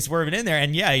absolutely swerving in there,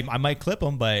 and I might clip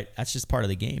him, but that's just part of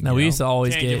the game. No, we used to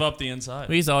always give up the inside.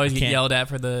 We used to always get yelled at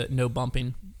for the no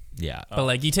bumping. Yeah, but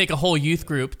like you take a whole youth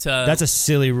group to that's a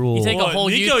silly rule. You take a whole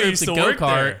youth group to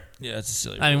go-kart. Yeah, that's a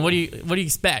silly rule. I mean, what do you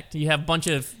expect? You have a bunch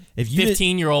of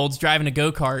 15-year-olds driving a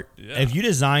go-kart. Yeah. If you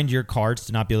designed your carts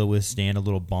to not be able to withstand a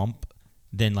little bump,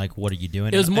 then like what are you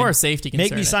doing? It was more a safety concern.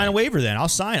 Make me sign a waiver then. I'll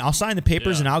sign the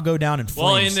papers and I'll go down in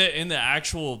flames. Well, in the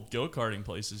actual go-karting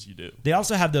places you do. They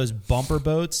also have those bumper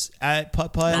boats at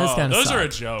Putt Putt. Those are a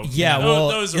joke. Yeah,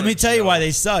 let me tell you why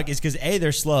they suck. It's because A,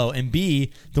 they're slow, and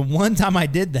B, the one time I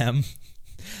did them,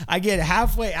 I get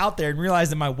halfway out there and realize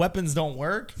that my weapons don't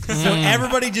work. So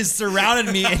everybody just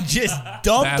surrounded me and just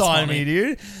dumped on me,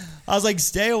 dude. I was like,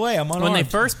 stay away. I'm unarmed. When they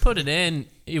first put it in,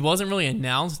 it wasn't really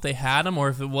announced they had them, or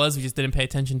if it was, we just didn't pay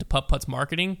attention to Putt Putt's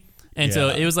marketing. And so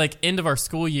it was like end of our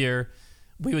school year,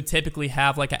 we would typically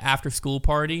have like an after-school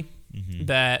party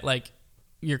that like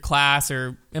your class,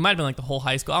 or it might have been like the whole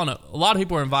high school. I don't know. A lot of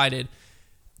people were invited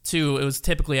to. It was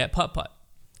typically at Putt Putt.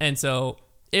 And so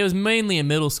it was mainly in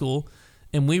middle school.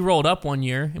 And we rolled up one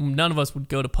year, and none of us would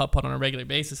go to Putt Putt on a regular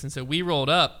basis. And so we rolled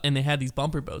up, and they had these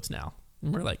bumper boats now.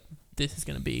 And we're like, this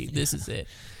is it.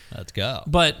 Let's go.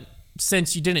 But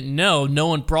since you didn't know, no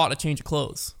one brought a change of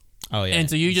clothes. Oh, yeah. And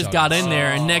so you just got in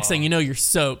there, and next thing you know, you're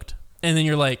soaked. And then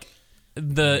you're like,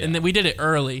 and then we did it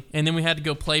early. And then we had to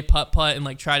go play Putt Putt and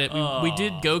like try to, we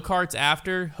did go-karts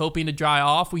after, hoping to dry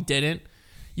off. We didn't.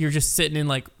 You're just sitting in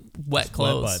like wet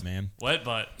clothes. Wet butt, man. Wet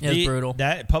butt. It's brutal.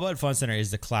 That Putt Putt Fun Center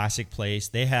is the classic place.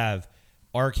 They have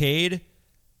arcade,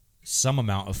 some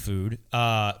amount of food,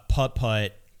 Putt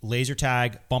Putt, laser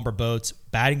tag, bumper boats,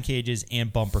 batting cages,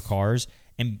 and bumper cars.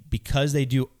 And because they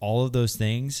do all of those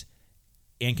things,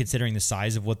 and considering the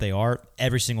size of what they are,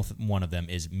 every single one of them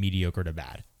is mediocre to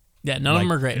bad. Yeah, none of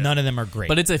them are great. None of them are great.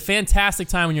 But it's a fantastic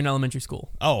time when you're in elementary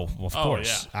school. Oh, well, of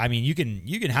course. Yeah. I mean, you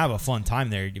can have a fun time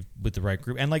there with the right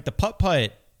group. And like the Putt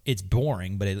Putt, it's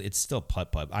boring, but it's still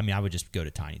Putt Putt. I mean, I would just go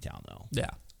to Tiny Town though. Yeah.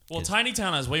 Well, Tiny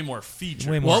Town has way more features.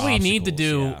 Way more What we need to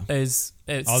do obstacles, is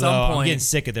at Although some I'm point. getting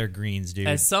sick of their greens, dude.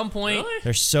 At some point, Really?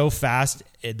 They're so fast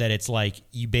that it's like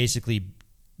you basically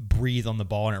breathe on the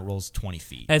ball and it rolls 20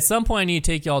 feet. at some point, I need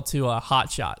to take y'all to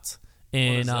Hot Shots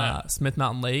in that? Smith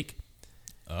Mountain Lake.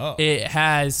 Oh. It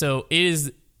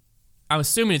is. I'm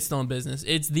assuming it's still in business.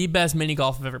 It's the best mini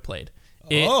golf I've ever played.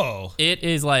 It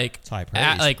is like high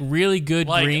praise. like really good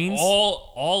Like greens.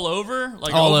 all over,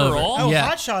 like All over. overall. Oh, Yeah.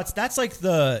 Hot Shots. That's like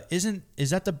is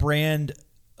that the brand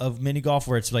of mini golf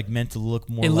where it's like meant to look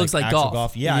more? It looks like actual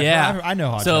golf. Yeah, I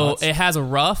know Hot Shots. So it has a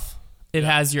rough. It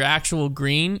has your actual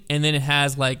green, and then it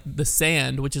has like the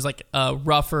sand, which is like a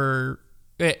rougher.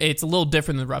 It's a little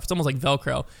different than the rough. It's almost like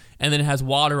Velcro, and then it has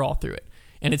water all through it,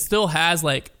 and it still has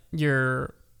like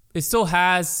your. It still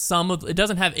has some of. It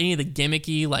doesn't have any of the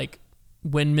gimmicky like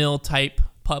windmill type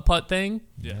putt thing.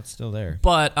 Yeah, it's still there.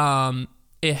 But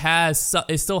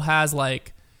it still has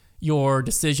like your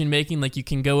decision making. Like you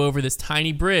can go over this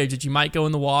tiny bridge that you might go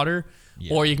in the water,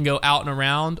 or you can go out and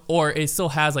around, or it still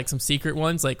has like some secret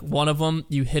ones. Like one of them,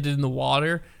 you hit it in the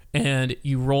water and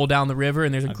you roll down the river,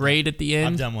 and there's a grade at the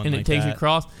end, I've done one and like it takes you that.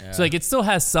 across. Yeah. So like it still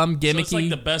has some gimmicky. So it's like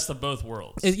the best of both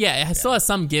worlds. It still has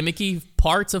some gimmicky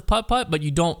parts of putt, but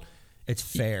you don't. It's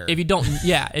fair. If you don't,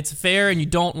 it's fair, and you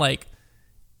don't like.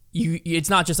 It's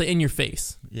not just like in your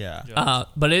face. Yeah.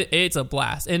 But it's a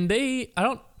blast, and they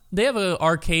have an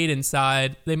arcade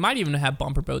inside. They might even have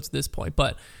bumper boats at this point,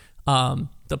 but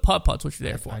the putt-putts, which you're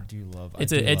there for. I do love.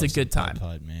 It's a good time.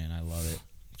 Putt, man, I love it.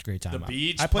 It's a great time. The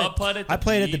beach, I played putt-putt at the I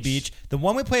played at the beach. beach. The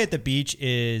one we play at the beach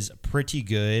is pretty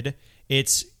good.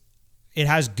 It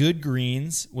has good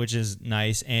greens, which is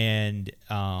nice, and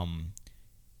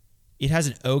it has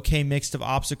an okay mix of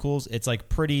obstacles. It's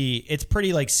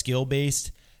pretty like skill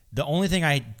based. The only thing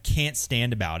I can't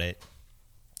stand about it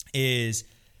is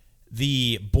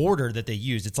the border that they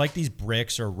use. It's like these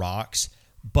bricks or rocks,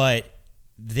 but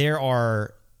there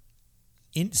are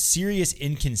serious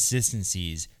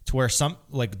inconsistencies to where some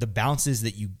like the bounces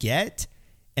that you get,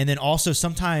 and then also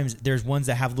sometimes there's ones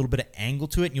that have a little bit of angle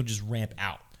to it, and you'll just ramp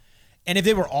out. And if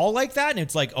they were all like that, and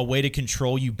it's like a way to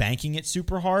control you banking it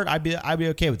super hard, I'd be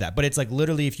okay with that. But it's like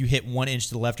literally if you hit 1 inch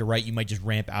to the left or right, you might just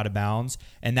ramp out of bounds,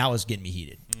 and that was getting me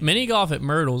heated. Mini golf at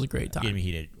Myrtle is a great time. Getting me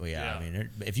heated. Well, yeah. I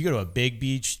mean, if you go to a big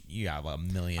beach, you have a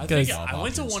million. I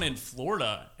went to one in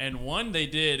Florida, and one they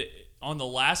did on the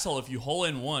last hole. If you hole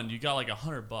in one, you got like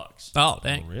 $100. Oh,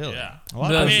 dang. Really? Yeah.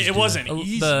 I mean, it wasn't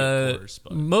easy, of course.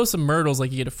 But. Most of Myrtle's like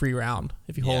you get a free round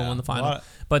if you hole in one in the final.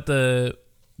 But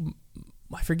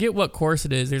I forget what course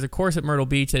it is. There's a course at Myrtle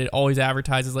Beach that it always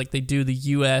advertises like they do the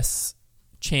U.S.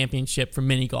 championship for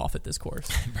mini golf at this course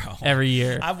every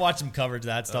year. I've watched some coverage of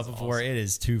that stuff before. Awesome. It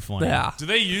is too funny. Yeah. Do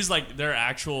they use like their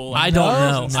actual? I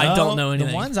don't know. I don't know anything.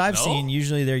 The ones I've seen,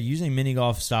 usually they're using mini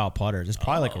golf style putters. It's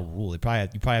probably like a rule. You probably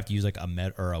have to use like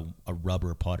a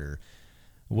rubber putter,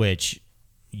 which,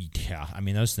 yeah, I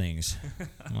mean those things.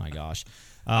 Oh my gosh.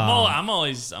 I'm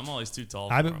always too tall.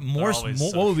 For them.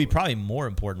 What would be probably more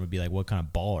important would be like what kind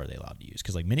of ball are they allowed to use?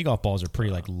 Because like mini golf balls are pretty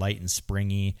like light and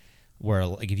springy. Where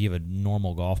like if you have a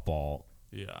normal golf ball,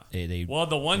 the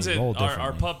ones that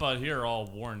our putt here are all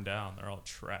worn down. They're all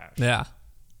trash. Yeah,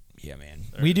 man.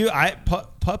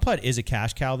 Putt is a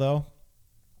cash cow though.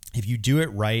 If you do it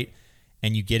right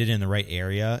and you get it in the right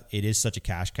area, it is such a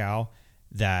cash cow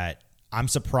that I'm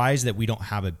surprised that we don't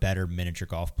have a better miniature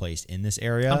golf place in this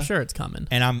area. I'm sure it's coming.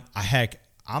 And I'm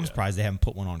surprised they haven't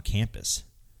put one on campus.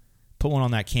 Put one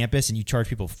on that campus, and you charge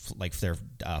people like their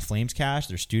Flames cash,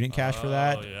 their student cash for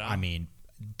that. Yeah. I mean,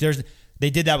 they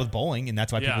did that with bowling, and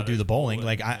that's why people do the bowling.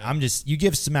 Like I'm just you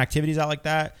give some activities out like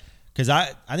that because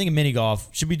I think in mini golf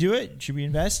should we do it? Should we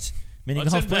invest?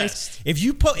 Let's golf place. If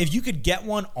you could get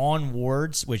one on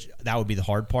wards, which that would be the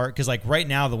hard part because like right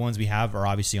now the ones we have are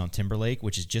obviously on Timberlake,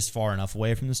 which is just far enough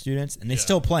away from the students, and they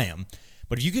still play them.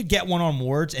 But if you could get one on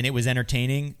wards and it was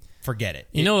entertaining, forget it.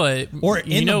 You know what? Or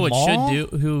in the mall?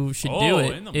 Who should do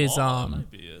it is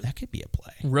that could be a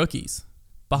play. Rookies,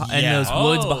 in those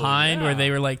woods behind where they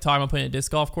were like talking about putting a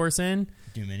disc golf course in.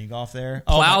 Do mini golf there.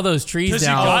 Plow those trees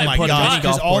down and put a mini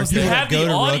golf course there. there. You have the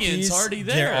audience already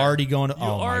there. They're already going to. You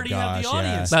already have the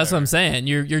audience. That's what I'm saying.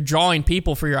 You're drawing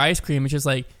people for your ice cream. It's just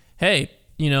like, hey,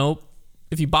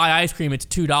 if you buy ice cream, it's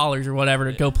 $2 or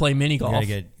whatever to go play mini golf.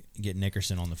 You gotta get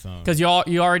Nickerson on the phone because you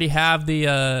already have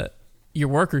the your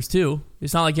workers too.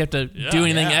 It's not like you have to do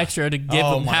anything extra to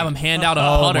have them hand out a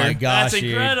putter. Oh my gosh, that's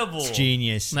incredible! It's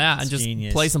genius. Yeah, and just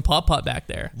play some putt back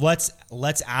there. Let's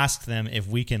ask them if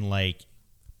we can like.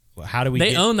 How do we?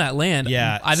 They own that land.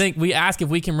 Yeah, I think we ask if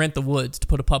we can rent the woods to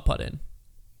put a putt in.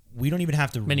 We don't even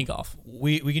have to mini golf.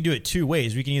 We can do it two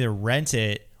ways. We can either rent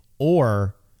it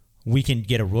or we can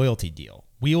get a royalty deal.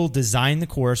 We will design the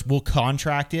course, we'll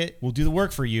contract it, we'll do the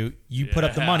work for you. You put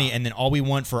up the money, and then all we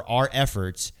want for our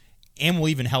efforts, and we'll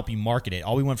even help you market it.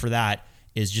 All we want for that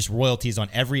is just royalties on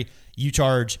every. You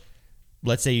charge,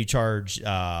 let's say you charge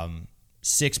 $6,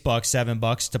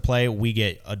 $7 to play. We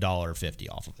get $1.50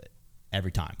 off of it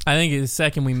every time. I think the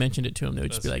second we mentioned it to them, they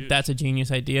would just be like, huge. "That's a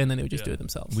genius idea," and then they would just do it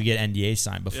themselves. We get NDAs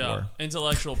signed before. Yeah,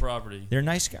 intellectual property. They're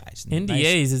nice guys.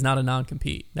 NDAs is not a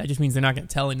non-compete. That just means they're not going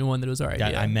to tell anyone that it was our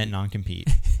idea. I meant non-compete.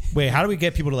 Wait, how do we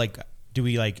get people to like? Do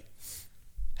we like?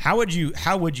 How would you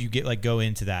get like go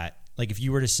into that? Like if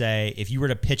you were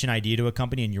to pitch an idea to a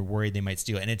company and you're worried they might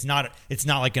steal it, and it's not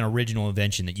like an original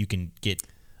invention that you can get.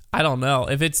 I don't know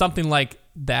if it's something like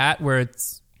that where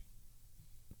it's.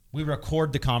 We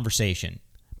record the conversation.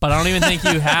 But I don't even think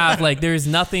you have, like, there's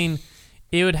nothing.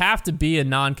 It would have to be a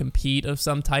non-compete of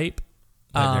some type.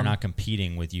 But they're not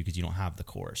competing with you because you don't have the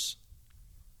course.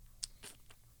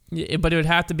 Yeah, but it would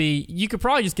have to be, you could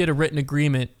probably just get a written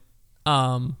agreement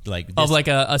like this, of like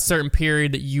a certain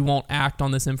period that you won't act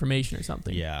on this information or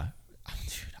something. Yeah.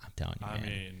 Dude, I'm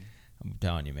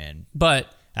telling you, man.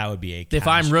 But that would be if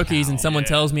I'm rookies and someone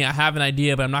tells me I have an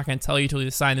idea, but I'm not going to tell you until you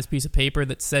sign this piece of paper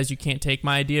that says you can't take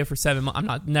my idea for 7 months,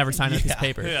 I'm never signing this piece of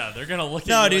paper. Yeah, they're going to look at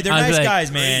No, you. dude, they're nice guys,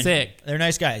 man. Sick. They're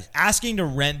nice guys. Asking to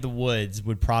rent the woods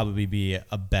would probably be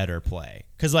a better play.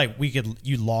 Because, like,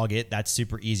 you log it. That's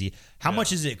super easy. How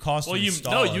much does it cost to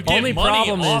install? You get only money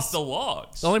problem off is, the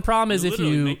logs. The only problem is if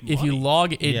you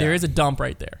log it, there is a dump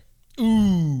right there.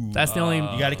 Ooh. That's the only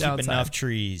You got to keep downside. enough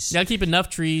trees. You got to keep enough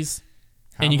trees.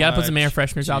 And you got to put some air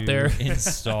fresheners out there.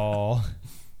 Install.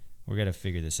 We're going to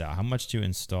figure this out. How much to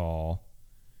install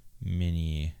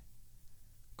mini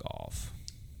golf?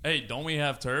 Hey, don't we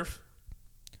have turf?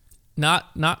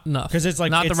 Not enough. Because it's like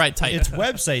not the right type. It's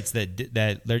websites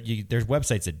there's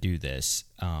websites that do this.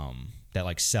 That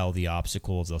like sell the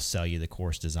obstacles. They'll sell you the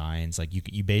course designs. Like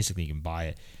you basically can buy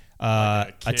it.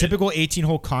 A typical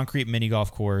 18-hole concrete mini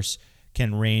golf course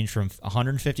can range from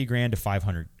 $150,000 to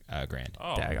 $500,000.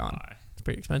 Oh, daggone. my. It's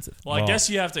pretty expensive. Well, I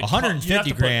guess you have to.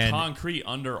 $150,000 put concrete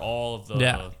under all of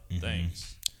the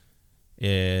things.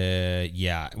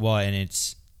 Yeah. Well, and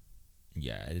it's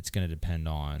going to depend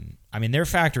on. I mean, they're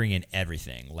factoring in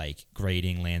everything like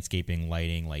grading, landscaping,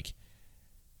 lighting. Like,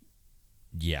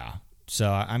 yeah.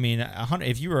 So I mean,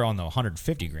 if you were on the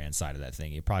 $150,000 side of that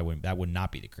thing, it probably wouldn't. That would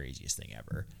not be the craziest thing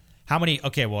ever. How many?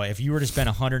 Okay, well, if you were to spend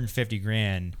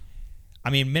 $150,000. I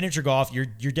mean, miniature golf, you're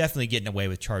definitely getting away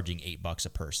with charging $8 a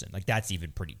person. Like that's even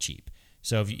pretty cheap.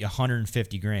 So if you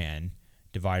 $150,000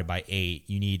 divided by 8,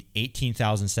 you need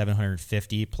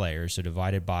 18,750 players. So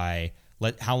divided by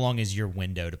how long is your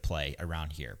window to play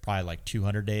around here? Probably like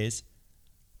 200 days.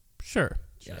 Sure.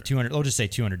 Yeah, 200. We'll just say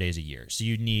 200 days a year. So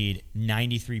you need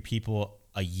 93 people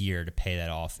a year to pay that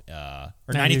off,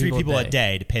 or 93 people a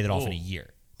day to pay that off in a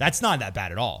year. That's not that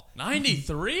bad at all.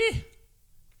 93.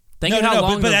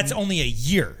 No, but that's only a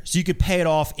year. So you could pay it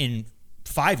off in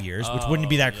 5 years, which wouldn't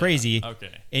be that crazy.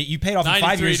 Okay. You pay it off in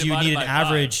 5 years, you need an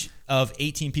average of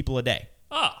 18 people a day.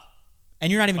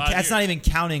 And you're not even that's not even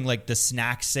counting like the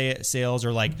snack sales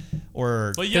or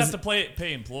But you have to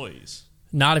pay employees.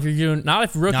 Not if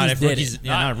rookies did it.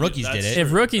 Yeah, not if rookies did it.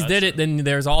 If rookies did it, then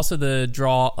there's also the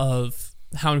draw of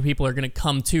how many people are going to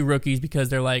come to rookies because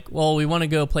they're like, well, we want to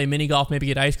go play mini golf, maybe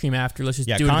get ice cream after. Let's just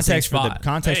do it in the same spot.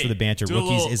 Context for the banter.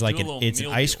 Rookies is like it's an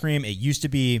ice cream. It used to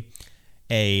be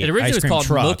it originally was called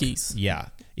truck. Mookies. Yeah,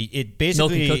 it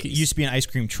basically used to be an ice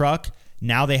cream truck.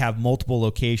 Now they have multiple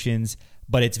locations,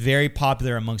 but it's very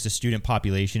popular amongst the student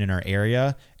population in our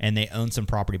area, and they own some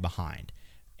property behind.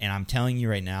 And I'm telling you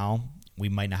right now, we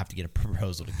might not have to get a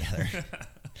proposal together.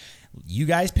 You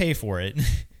guys pay for it.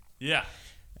 Yeah.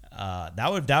 That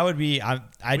would be.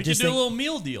 We could do a little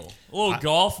meal deal, a little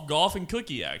golf and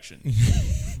cookie action.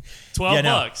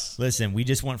 $12. Listen, we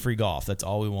just want free golf. That's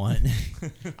all we want.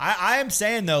 I am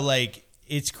saying though, like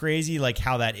it's crazy, like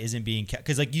how that isn't being kept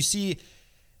because like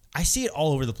I see it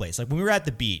all over the place. Like when we were at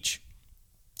the beach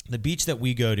that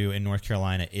we go to in North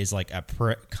Carolina is like a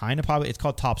kind of popular. It's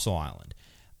called Topsail Island.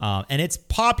 And it's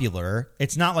popular.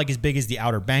 It's not like as big as the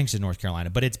Outer Banks of North Carolina,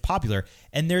 but it's popular.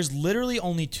 And there's literally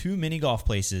only 2 mini golf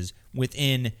places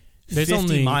within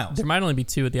 50 miles. There might only be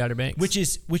 2 at the Outer Banks. Which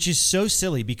is so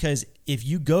silly because if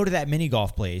you go to that mini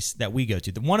golf place that we go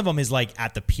to, one of them is like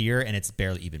at the pier and it's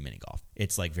barely even mini golf.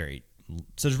 It's like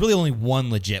so there's really only one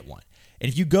legit one. And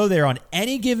if you go there on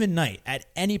any given night, at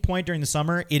any point during the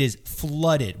summer, it is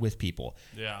flooded with people.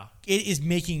 Yeah. It is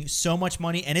making so much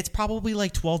money, and it's probably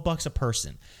like $12 a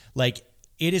person. Like,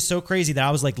 it is so crazy that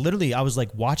I was like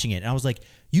watching it, and I was like,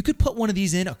 you could put one of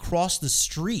these in across the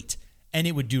street, and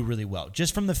it would do really well.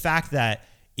 Just from the fact that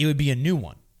it would be a new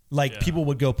one. Like people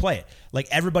would go play it. Like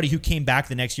everybody who came back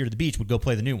the next year to the beach would go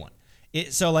play the new one.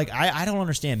 So like I don't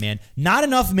understand, man. Not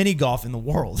enough mini golf in the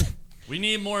world. We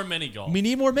need more mini golf. We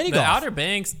need more mini The golf. Outer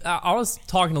Banks, I was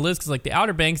talking to Liz because like the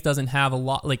Outer Banks doesn't have a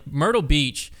lot. Like Myrtle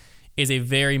Beach is a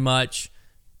very much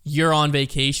you're on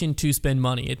vacation to spend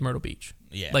money at Myrtle Beach.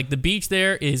 Yeah. Like the beach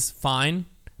there is fine,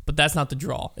 but that's not the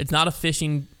draw. It's not a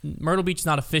fishing. Myrtle Beach is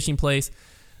not a fishing place.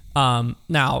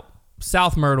 Now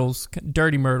South Myrtle's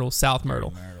Dirty Myrtle, South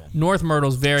Myrtle. North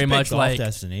Myrtle's very much golf like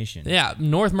destination. Yeah,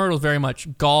 North Myrtle's very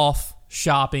much golf,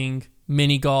 shopping,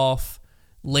 mini golf,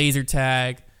 laser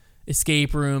tag,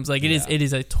 escape rooms. Like it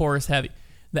is a tourist heavy.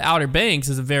 The Outer Banks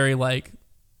is a very like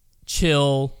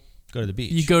chill. Go to the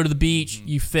beach. You go to the beach,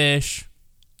 you fish.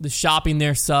 The shopping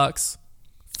there sucks.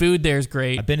 Food there is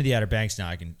great. I've been to the Outer Banks now.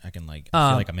 I can like I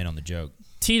feel like I'm in on the joke.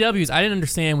 TWs, I didn't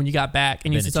understand when you got back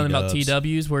and you said something about T-dubs.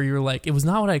 TWs where you were like, it was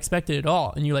not what I expected at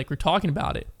all. And you like were talking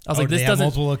about it. I was like, do this they have doesn't.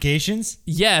 multiple locations?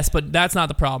 Yes, but that's not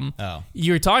the problem. Oh.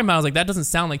 You were talking about, I was like, that doesn't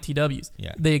sound like TWs.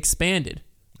 Yeah. They expanded.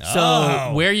 Oh.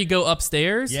 So where you go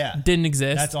upstairs didn't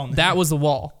exist. That's on that was the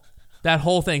wall. That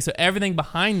whole thing. So everything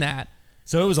behind that.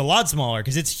 So it was a lot smaller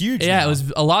because it's huge. Yeah, now. it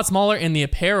was a lot smaller and the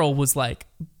apparel was like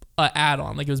an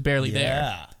add-on. Like it was barely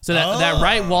there. So that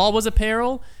right wall was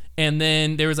apparel. And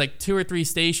then there was like 2 or 3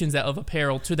 stations of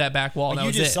apparel to that back wall. But that you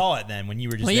was just it. saw it then when you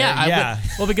were just Well, there. yeah.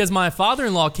 Well, because my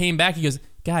father-in-law came back. He goes,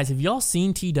 guys, have y'all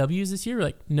seen TWs this year? We're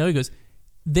like, no. He goes,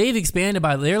 they've expanded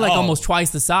they're like almost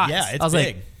twice the size. Yeah, it's I was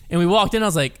big. like, and we walked in. I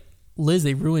was like, Liz,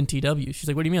 they ruined TWs. She's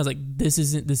like, what do you mean? I was like, this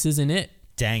isn't it.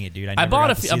 Dang it, dude! I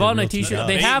bought a t-shirt. TW.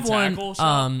 They have one. Tackle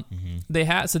shop? They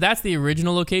have. So that's the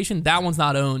original location. That one's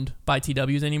not owned by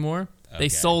TWs anymore. Okay. They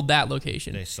sold that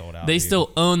location. They sold out. They dude.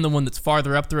 still own the one that's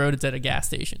farther up the road. It's at a gas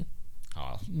station.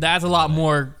 Oh, That's a lot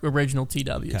more original TWs.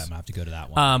 okay, I'm gonna have to go to that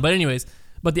one. But anyways,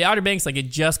 the Outer Banks, like it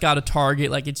just got a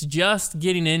Target. Like it's just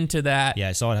getting into that. Yeah,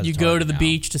 I saw it has You a go to Target the now.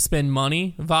 beach to spend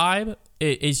money vibe.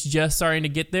 It's just starting to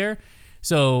get there.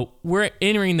 So we're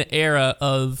entering the era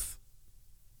of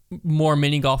more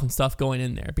mini golf and stuff going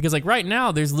in there because like right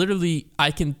now there's literally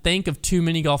I can think of 2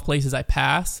 mini golf places I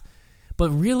pass, but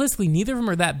realistically neither of them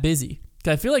are that busy.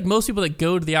 Because I feel like most people that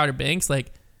go to the Outer Banks,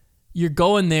 like you're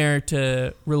going there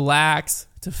to relax,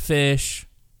 to fish.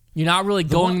 You're not really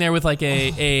going there with like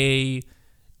a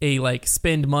like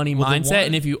spend money mindset.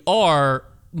 And if you are,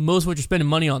 most of what you're spending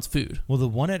money on is food. Well, the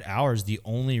one at ours, the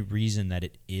only reason that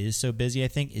it is so busy, I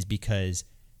think, is because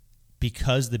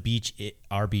the beach,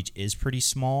 our beach is pretty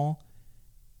small.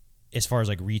 As far as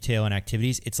like retail and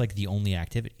activities, it's like the only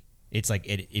activity. It's like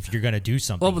if you're gonna do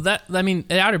something. Well, but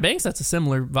at Outer Banks, that's a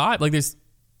similar vibe. Like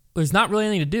there's not really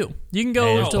anything to do. You can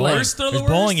go to like Worst of the there's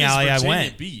bowling worst is alley. Virginia I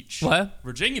went. Beach. What?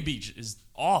 Virginia Beach is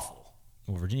awful.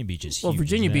 Well, Virginia Beach is huge. Well,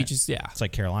 Virginia isn't it? Beach is It's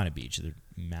like Carolina Beach. They're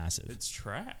massive. It's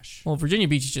trash. Well, Virginia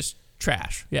Beach is just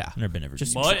trash. Yeah. I've never been to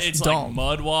Virginia. Mud. It's Don't. like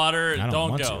mud water. I don't Don't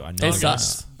want go. to. I It never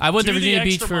sucks. go. I went to Do the Virginia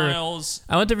Beach extra for miles,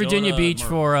 I went to go Virginia Beach Myrtle.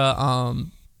 for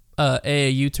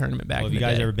AAU tournament back Well, have in you the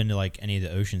guys day. ever been to like any of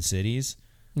the ocean cities?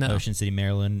 No. Ocean City,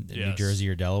 Maryland, New Yes. Jersey,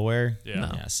 or Delaware? Yeah.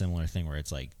 No. Yeah, similar thing where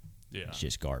it's like Yeah. it's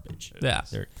just garbage. Yeah.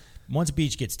 Once a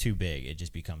beach gets too big, it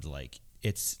just becomes like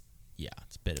it's a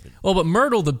bit of it. Well, but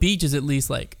Myrtle, the beach is at least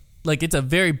like it's a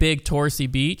very big touristy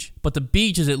beach, but the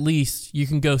beach is at least you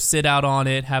can go sit out on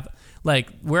it, have like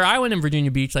where I went in Virginia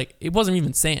Beach, like it wasn't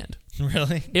even sand.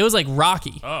 Really? It was like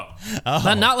rocky. Oh.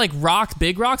 Not like rocks,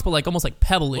 big rocks, but like almost like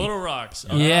pebbly. Little rocks.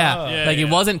 Yeah. Like it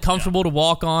yeah. wasn't comfortable to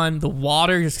walk on. The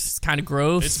water is kind of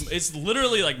gross. It's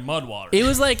literally like mud water. It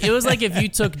was like if you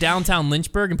took downtown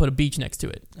Lynchburg and put a beach next to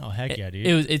it. Oh heck yeah,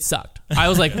 dude! It sucked. I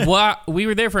was like, what? We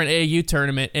were there for an AAU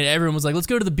tournament, and everyone was like, let's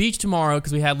go to the beach tomorrow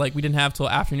because we didn't have till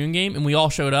afternoon game, and we all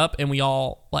showed up and we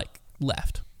all like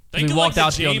left. Think we of walked like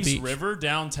out the to go to James the beach. River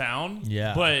downtown.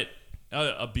 Yeah. But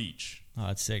a beach. Oh,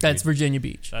 that's sick. That's dude. Virginia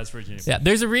Beach. That's Virginia. Yeah,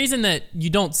 there's a reason that you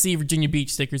don't see Virginia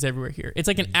Beach stickers everywhere here. It's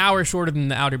like an hour shorter than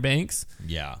the Outer Banks.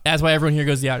 Yeah. That's why everyone here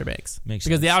goes to the Outer Banks. Makes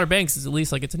because sense. the Outer Banks is at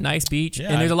least like it's a nice beach,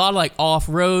 Yeah, and there's a lot of like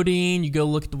off-roading. You go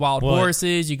look at the wild What?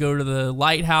 horses. You go to the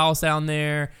lighthouse down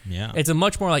there. Yeah. It's a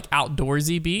much more like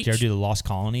outdoorsy beach. Did you ever do the Lost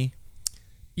Colony?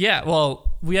 Yeah,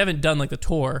 well, we haven't done like the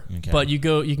tour, Okay. but you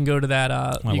can go to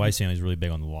that. My wife's family's really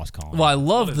big on the Lost Colony. Well, I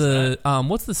love What is the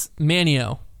what's this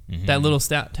Manio, that little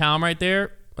town right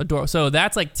there. Adore. So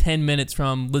that's like 10 minutes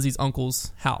from Lizzie's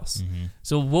uncle's house.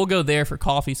 So we'll go there for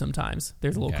coffee sometimes.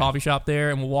 There's a little Okay. coffee shop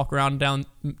there, and we'll walk around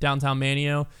downtown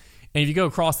Manio. And if you go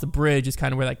across the bridge, it's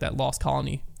kind of where like that Lost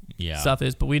Colony Yeah. stuff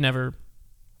is. But we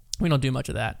don't do much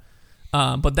of that.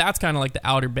 But that's kind of like the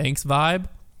Outer Banks vibe.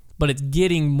 But it's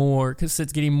getting more because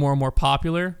it's getting more and more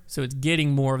popular. So it's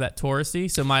getting more of that touristy.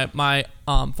 So my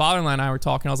father-in-law and I were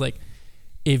talking. I was like,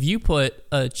 if you put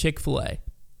a Chick-fil-A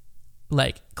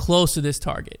like close to this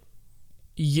Target,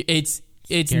 it's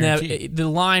never, the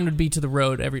line would be to the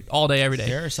road all day, every day.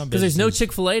 There are some because there's no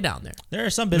Chick-fil-A down there. There are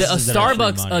some businesses that are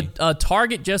free money. A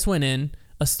Target just went in.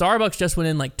 A Starbucks just went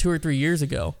in like 2 or 3 years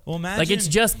ago. Well, imagine, like it's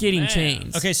just getting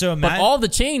chains. Okay, so but all the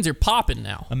chains are popping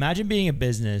now. Imagine being a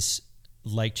business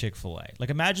like Chick-fil-A. Like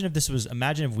imagine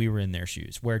if we were in their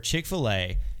shoes, where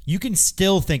Chick-fil-A, you can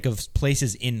still think of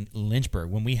places in Lynchburg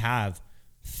when we have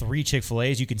 3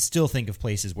 Chick-fil-A's. You can still think of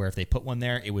places where if they put one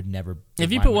there, it would never.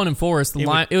 If you put one in Forest, it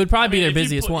would probably be their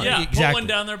busiest one. Yeah, exactly. Put one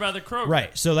down there by the Kroger.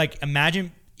 Right. So like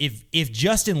imagine if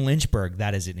just in Lynchburg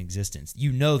that is in existence,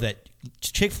 you know that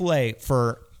Chick-fil-A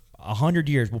for 100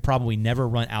 years will probably never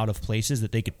run out of places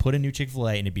that they could put a new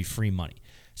Chick-fil-A and it'd be free money.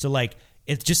 So like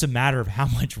it's just a matter of how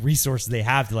much resources they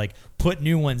have to like put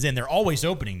new ones in. They're always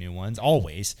opening new ones,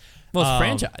 always. Well, it's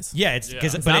franchise. Yeah,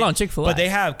 it's not on Chick-fil-A. But they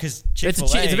have because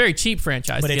Chick-fil-A. It's a very cheap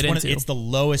franchise to get into. It's the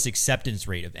lowest acceptance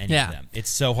rate of any of them. It's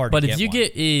so hard to get. But if you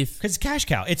get because it's cash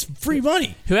cow, it's free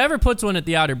money. Whoever puts one at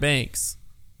the Outer Banks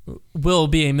will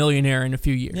be a millionaire in a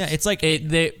few years. Yeah, it's like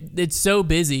it's so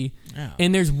busy,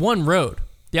 and there's one road.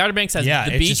 The Outer Banks has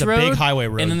the beach just a road, big highway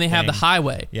road, and then they have the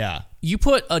highway. Yeah, you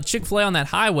put a Chick-fil-A on that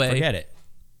highway, forget it.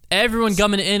 Everyone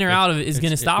coming in or out of it is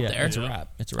going to stop there. It's a wrap.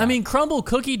 I mean, Crumble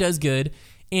Cookie does good,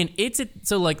 and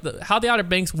so like how the Outer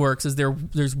Banks works is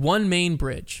there's one main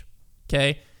bridge.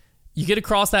 Okay, you get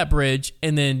across that bridge,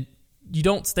 and then you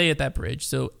don't stay at that bridge.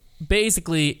 So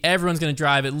basically, everyone's going to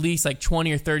drive at least like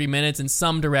 20 or 30 minutes in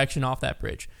some direction off that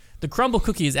bridge. The Crumble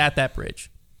Cookie is at that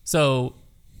bridge, so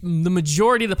the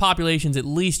majority of the population is at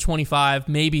least 25,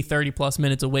 maybe 30 plus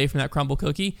minutes away from that Crumble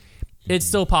Cookie. It's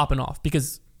still popping off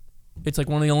because it's like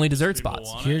one of the only dessert spots.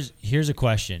 Here's a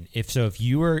question. If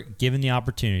you were given the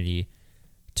opportunity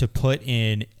to put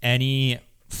in any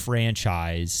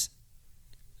franchise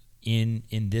in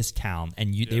this town,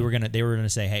 and they were gonna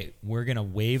say, hey, we're gonna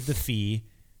waive the fee.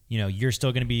 You know, you're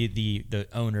still gonna be the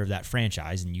owner of that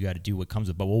franchise, and you got to do what comes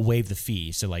with it, but we'll waive the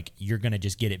fee. So like you're gonna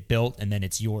just get it built, and then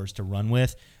it's yours to run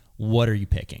with. What are you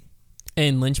picking?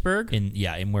 In Lynchburg?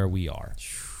 In where we are.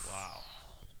 Wow.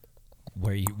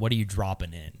 What are you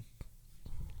dropping in?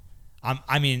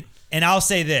 I mean, and I'll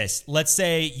say this. Let's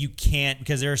say you can't,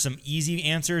 because there are some easy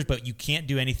answers, but you can't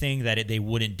do anything that they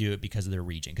wouldn't do it because of their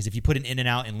region. Because if you put an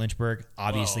In-N-Out in Lynchburg,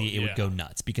 obviously it would go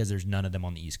nuts because there's none of them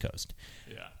on the East Coast.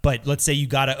 Yeah. But let's say you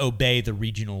got to obey the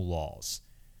regional laws.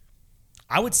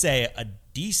 I would say a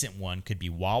decent one could be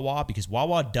Wawa, because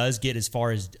Wawa does get as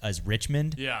far as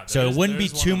Richmond. Yeah. So it wouldn't be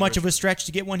too much of a stretch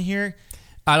to get one here.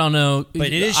 I don't know. But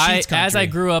it is Sheetz country. As I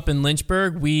grew up in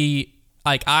Lynchburg,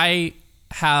 I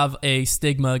have a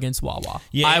stigma against Wawa.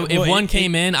 Yeah, if one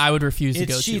came in, I would refuse to go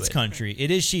to it. It's Sheetz country. It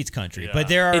is Sheetz country. Yeah. But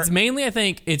there are... It's mainly, I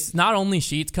think, it's not only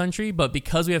Sheetz country, but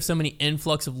because we have so many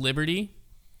influx of liberty,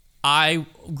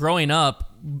 growing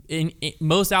up,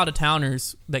 most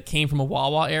out-of-towners that came from a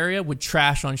Wawa area would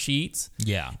trash on Sheetz.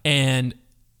 Yeah. And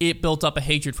it built up a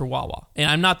hatred for Wawa. And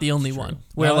I'm not the only one.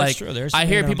 Where I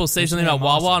hear people say something about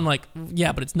Wawa, I'm like,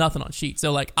 yeah, but it's nothing on Sheetz.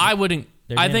 So like, I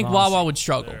think Wawa would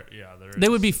struggle. They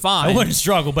would be fine. I wouldn't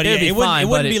struggle, but it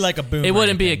wouldn't be like a boom. It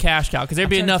wouldn't be a cash cow because there'd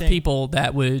be enough people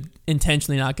that would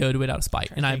intentionally not go to it out of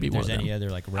spite, and I'd be one of them. Any other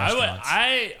like restaurants?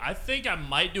 I think I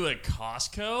might do a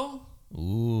Costco.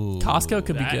 Ooh, Costco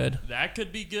could be good. That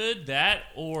could be good. That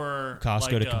or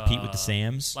Costco to compete with the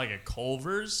Sam's, like a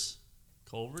Culver's.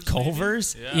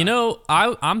 Culver's. Yeah. You know,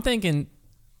 I'm thinking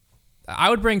I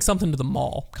would bring something to the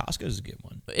mall. Costco's a good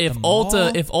one. If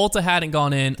Ulta hadn't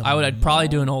gone in, I'd probably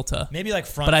do an Ulta. Maybe like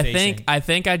front. But facing. I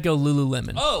think I'd go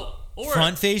Lululemon. Or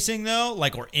front facing though,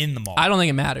 or in the mall. I don't think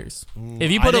it matters.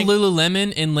 If you put a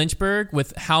Lululemon in Lynchburg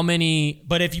with how many,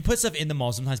 but if you put stuff in the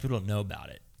mall, sometimes people don't know about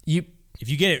it. If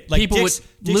you get it, like people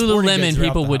Lululemon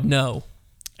people would know.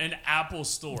 An Apple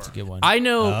Store. That's a good one. I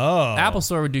know Apple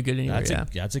Store would do good anyway.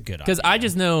 That's a good idea. Because I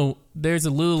just know there's a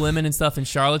Lululemon and stuff in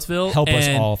Charlottesville. Help us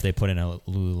all if they put in a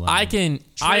Lululemon.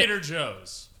 Trader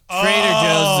Joe's. Trader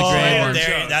Joe's is a great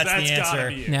one. That's the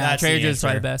answer. Nah, Trader Joe's is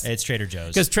probably the best. It's Trader Joe's.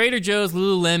 Because Trader Joe's,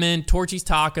 Lululemon, Torchy's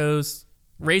Tacos,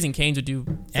 Raising Cane's would do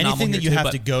anything that you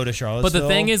have to go to Charlottesville. But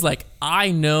the thing is, like,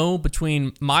 I know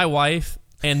between my wife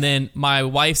and then my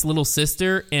wife's little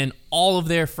sister and all of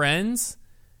their friends,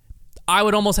 I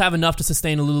would almost have enough to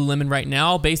sustain a Lululemon right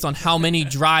now based on how many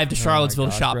drive to Charlottesville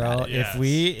to shop at it. Yes.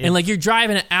 And like you're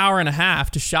driving an hour and a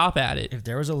half to shop at it. If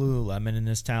there was a Lululemon in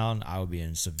this town, I would be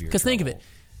in severe trouble. Because think of it.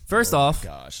 First off,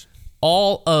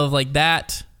 all of like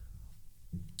that,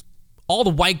 all the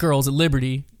white girls at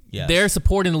Liberty, they're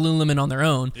supporting the Lululemon on their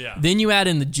own. Yeah. Then you add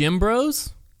in the gym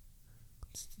bros.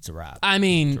 it's a wrap. I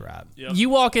mean, it's a wrap. Yep. You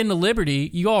walk into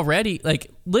Liberty, you already like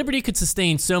Liberty could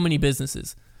sustain so many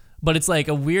businesses, but it's like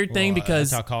a weird thing because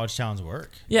that's how college towns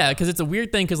work. Yeah, because it's a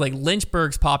weird thing because like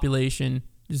Lynchburg's population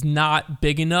is not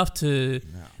big enough to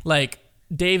like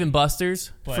Dave and Buster's,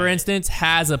 for instance,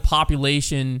 has a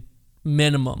population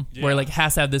minimum where like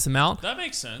has to have this amount. That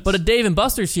makes sense. But a Dave and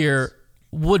Buster's here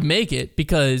would make it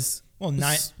because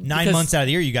nine months out of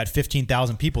the year you got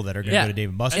 15,000 people that are going to go to Dave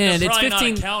and Buster's, and it's 15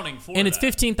 not accounting for and that. It's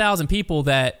 15,000 people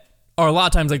that are a lot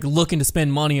of times like looking to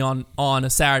spend money on a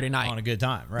Saturday night on a good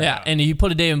time, right? Yeah, and you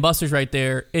put a Dave and Buster's right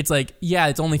there, it's like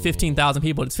it's only 15,000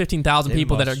 people. It's 15,000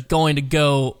 people that are going to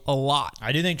go a lot.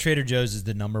 I do think Trader Joe's is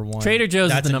the number one. Trader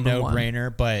Joe's is the number one. That's a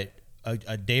no-brainer, but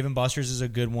a Dave and Buster's is a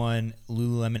good one.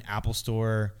 Lululemon, Apple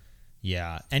Store,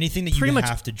 anything that you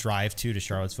have to drive to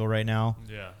Charlottesville right now.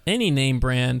 Yeah, any name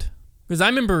brand. Because I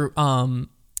remember,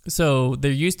 so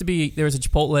there was a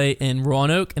Chipotle in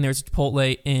Roanoke and there was a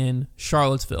Chipotle in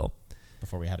Charlottesville.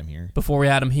 Before we had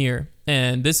him here.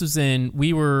 And this was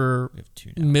we were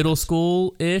middle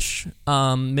school-ish.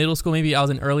 Middle school, maybe I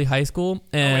was in early high school.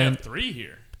 And we have 3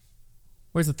 here.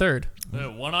 Where's the third?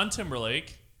 One on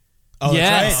Timberlake. Oh,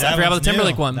 yes, right. I forgot about the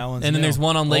Timberlake one. And then there's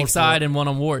one on Lakeside and one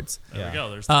on Wards. There we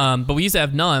go. There's but we used to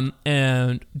have none.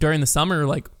 And during the summer,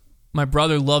 like my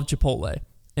brother loved Chipotle.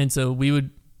 And so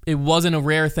it wasn't a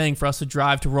rare thing for us to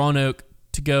drive to Roanoke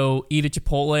to go eat at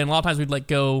Chipotle. And a lot of times we'd like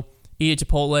go eat at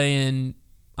Chipotle and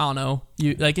I don't know,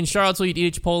 like in Charlottesville, you'd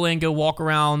eat at Chipotle and go walk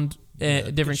around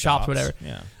different shops, whatever.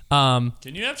 Yeah.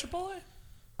 Can you have Chipotle?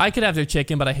 I could have their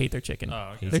chicken, but I hate their chicken.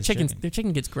 Oh, okay. Their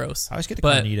chicken gets gross. I always get the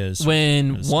but carnitas.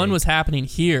 When one was happening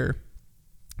here,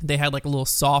 they had like a little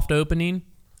soft opening.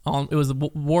 It was the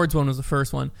Ward's one was the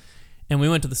first one, and we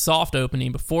went to the soft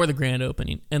opening before the grand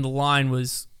opening, and the line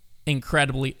was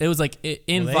incredibly. It was like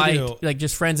like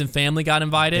just friends and family got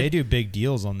invited. They do big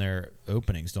deals on their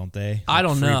openings, don't they? Like I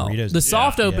don't know. burritos.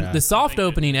 The soft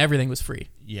opening, everything was free.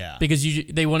 Yeah, because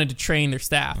they wanted to train their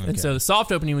staff, and so the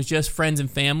soft opening was just friends and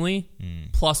family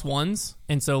plus ones.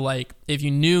 And so like if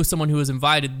you knew someone who was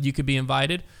invited, you could be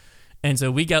invited. And so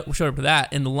we showed up to that,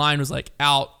 and the line was like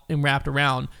out and wrapped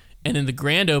around. And then the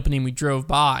grand opening, we drove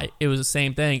by. It was the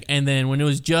same thing. And then when it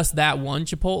was just that one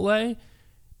Chipotle,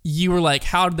 you were like,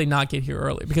 how did they not get here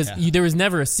early? Because there was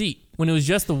never a seat. When it was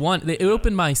just the one, it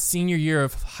opened my senior year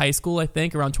of high school, I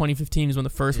think. Around 2015 is when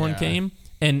the first one came.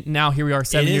 And now here we are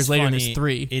 7 years later, and there's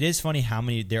 3. It is funny how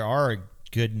many, there are a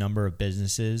good number of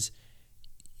businesses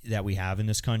that we have in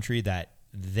this country that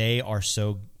they are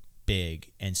so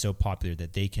big and so popular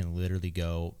that they can literally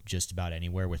go just about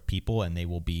anywhere with people and they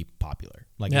will be popular.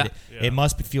 Like it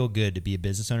must feel good to be a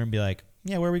business owner and be like,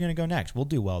 where are we going to go next? We'll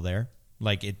do well there.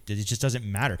 Like it just doesn't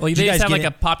matter. Well, they just have like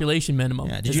a population minimum.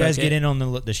 Yeah. Did you guys get in on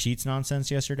the Sheets nonsense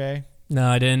yesterday? No,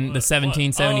 I didn't. The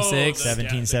 1776.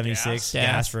 1776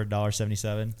 gas for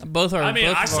 $1.77. Both are.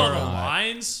 I saw the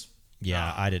lines.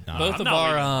 Yeah, I did not.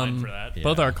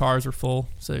 Both our cars were full,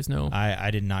 so there's no.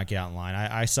 I did not get out in line.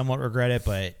 I somewhat regret it,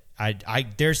 but I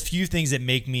there's few things that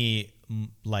make me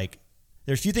like.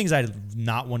 There's few things I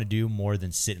not want to do more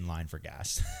than sit in line for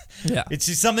gas. Yeah, it's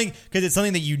just something because it's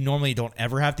something that you normally don't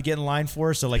ever have to get in line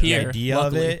for. So like the idea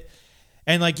of it,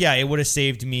 and like it would have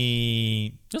saved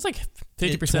me just like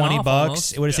 50%, $20.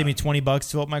 Almost. It would have saved me $20 to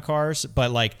fill up my cars.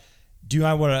 But like, do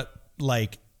I want to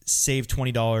like save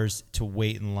 $20 to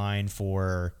wait in line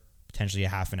for potentially a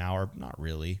half an hour? Not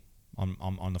really.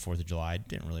 On the 4th of July,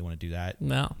 didn't really want to do that.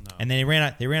 No. And then they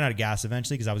ran out of gas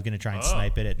eventually because I was going to try and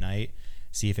snipe it at night,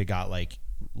 see if it got like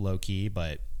low key,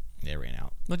 but they ran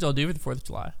out. What'd y'all do for the 4th of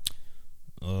July?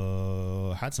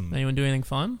 Had some. Anyone do anything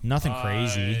fun? Nothing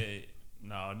crazy.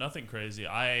 No, nothing crazy.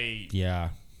 I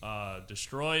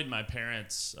destroyed my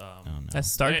parents.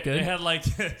 That's good. They had like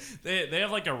they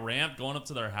have like a ramp going up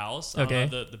to their house. Okay.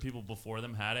 The people before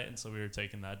them had it, and so we were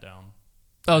taking that down.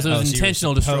 Oh, so it was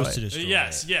intentional destroy.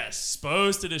 Yes,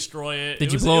 supposed to destroy it.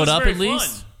 Did you blow it up at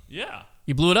least? Fun. Yeah.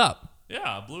 You blew it up?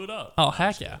 Yeah, I blew it up. Oh,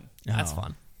 heck yeah. That's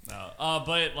fun. No,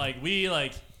 but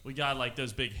we got like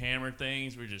those big hammer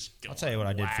things. We're just going, I'll tell you what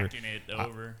I did for it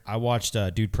over. I watched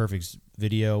Dude Perfect's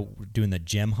video doing the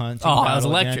gem hunt. Oh, that was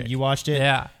electric. Again. You watched it?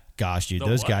 Yeah. Gosh, dude,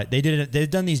 those guys,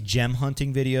 they've done these gem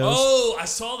hunting videos. Oh, I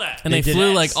saw that. And they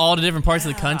flew like all to different parts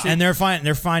of the country. And they're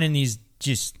finding these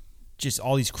just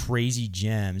all these crazy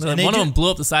gems. And one of them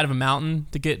blew up the side of a mountain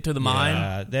to get to the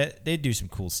mine. Yeah, they do some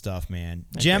cool stuff, man.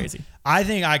 That's crazy. I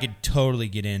think I could totally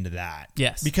get into that.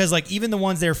 Yes. Because like even the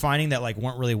ones they're finding that like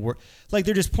weren't really like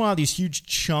they're just pulling out these huge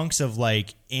chunks of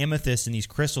like amethyst and these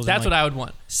crystals. That's and, what I would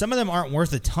want. Some of them aren't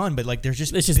worth a ton, but like they're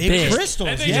just big crystals.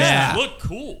 And they just look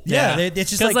cool. Yeah, it's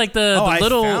just like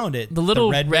the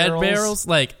little red barrels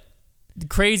like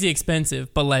crazy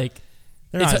expensive, but like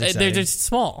they're just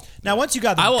small. Now, once you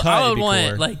got them I would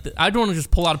want I'd want to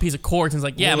just pull out a piece of quartz and it's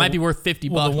like, yeah, it might be worth $50.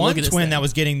 The one twin that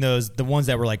was getting the ones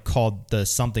that were like called the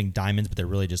something diamonds, but they're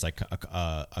really just like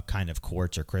a kind of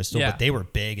quartz or crystal. Yeah. But they were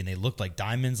big and they looked like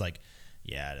diamonds. Like,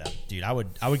 yeah, dude, I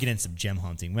would get in some gem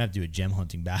hunting. We have to do a gem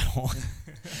hunting battle.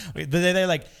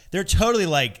 They're totally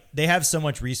like, they have so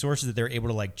much resources that they're able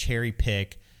to like cherry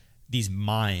pick these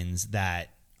mines that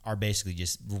are basically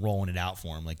just rolling it out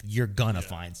for them. Like, you're gonna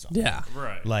find something. Yeah.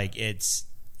 Right. Like, it's,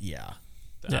 yeah.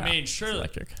 I mean, sure,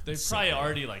 they've probably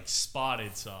already like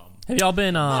spotted some. Have y'all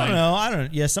been? I don't know.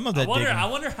 Yeah, some of the. I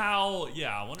wonder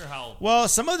how. Well,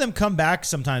 some of them come back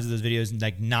sometimes with those videos and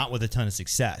like not with a ton of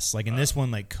success. Like in this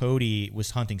one, like Cody was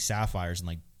hunting sapphires and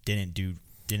like didn't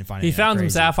find. He found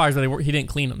some sapphires, but he didn't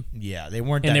clean them. Yeah, they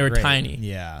weren't. And that they were great. tiny.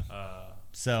 Yeah.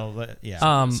 So yeah.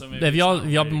 Have y'all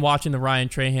been watching the Ryan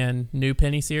Trahan New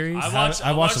Penny series?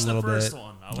 I watched a little bit.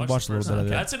 I watched a little bit of it.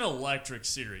 That's an electric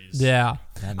series. Yeah.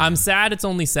 I'm sad it's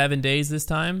only 7 days this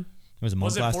time. Was it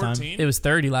month last 14? time? It was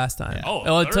 30 last time. Yeah.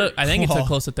 Oh, it took. I think it took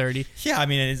close to 30. Yeah, I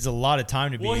mean it's a lot of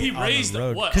time to be. Well, he on raised the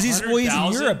road what? Because he's in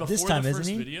Europe this time, isn't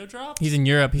he? Video dropped? He's in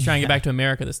Europe. He's trying to get back to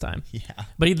America this time. Yeah.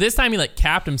 But this time he like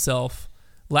capped himself.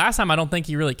 Last time I don't think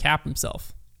he really capped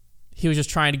himself. He was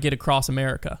just trying to get across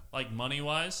America. Like money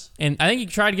wise? And I think he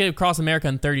tried to get across America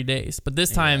in 30 days. But this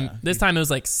time it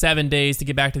was like 7 days to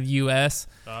get back to the US.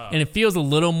 And it feels a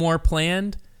little more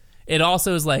planned. It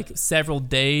also is like several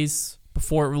days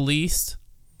before it released.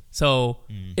 So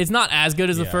it's not as good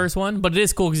as the first one, but it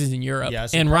is cool because he's in Europe. Yeah,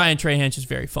 and Ryan Trahan's just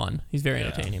very fun. He's very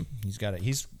entertaining. He's got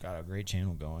a great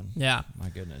channel going. Yeah. My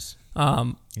goodness.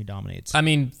 He dominates. I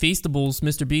mean, Feastables,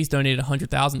 Mr. Beast donated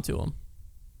 $100,000 to him.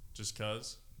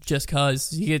 Just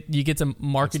cause you get some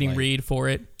marketing read for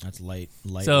it. That's light.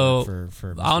 So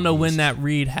for I don't know when that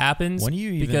read happens. When do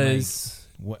you even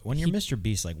when you're Mr.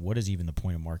 Beast, like, what is even the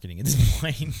point of marketing at this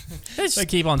point? Just like,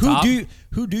 keep on top.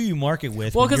 Who do you market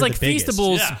with? Well, because like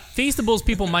Feastables,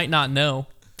 people might not know.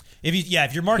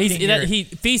 If you're marketing,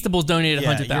 Feastables donated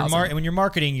 $100,000. When you're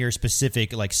marketing your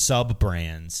specific like sub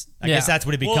brands, I guess that's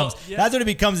what it becomes. That's what it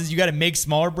becomes is you got to make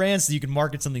smaller brands so you can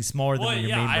market something smaller than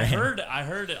your main brand. I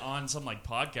heard it on some like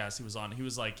podcast he was on. He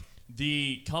was like,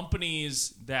 the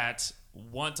companies that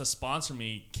want to sponsor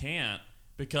me can't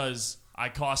because I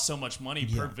cost so much money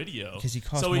per video. Because he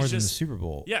costs more than the Super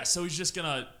Bowl. Yeah, so he's just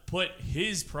gonna put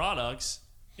his products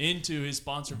into his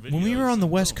sponsored videos. When we were on the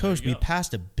West Coast, we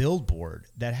passed a billboard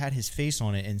that had his face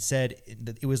on it and said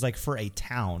that it was like for a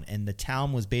town, and the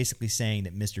town was basically saying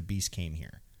that Mr. Beast came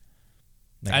here.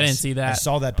 Like I didn't see that. I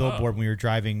saw that billboard when we were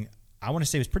driving. I want to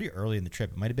say it was pretty early in the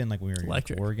trip. It might have been like when we were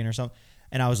in Oregon or something.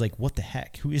 And I was like, "What the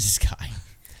heck? Who is this guy?"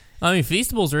 I mean,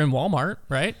 Feastables are in Walmart,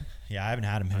 right? Yeah, I haven't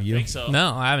had them. Have you? I think so.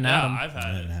 No, I haven't had them.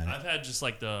 I've had just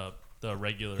like the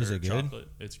regular Is chocolate.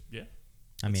 it good?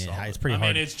 I mean, it's pretty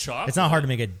hard. It's chocolate. It's not hard to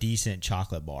make a decent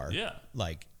chocolate bar. Yeah.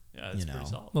 Like, it's pretty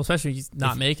solid. Well, especially he's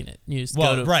not making it. You just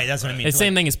right. That's what I mean. It's the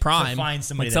same thing as Prime. Find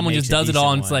somebody like someone just does it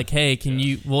all, and it's like, hey,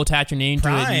 we'll attach your name to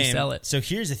it and you sell it. So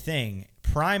here's the thing.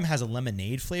 Prime has a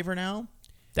lemonade flavor now.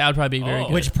 That would probably be very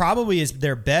good. Which probably is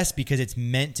their best because it's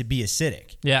meant to be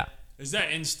acidic. Yeah. Is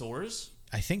that in stores?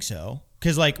 I think so.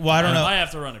 Because I don't know. I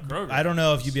have to run a Kroger. I don't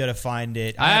know if you'd be able to find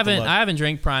it. I haven't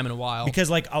drank Prime in a while.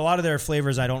 Because like a lot of their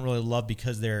flavors I don't really love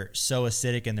because they're so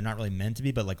acidic and they're not really meant to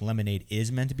be. But like lemonade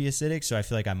is meant to be acidic, so I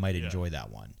feel like I might enjoy that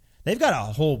one. They've got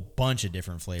a whole bunch of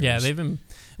different flavors. Yeah, they've been.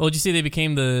 Well, did you see they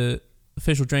became the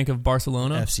official drink of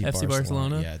Barcelona? FC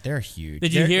Barcelona. Yeah, they're huge.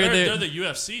 Did you hear they're the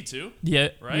UFC too? Yeah,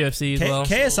 right? UFC as well.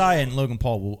 KSI and Logan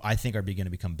Paul I think are going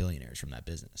to become billionaires from that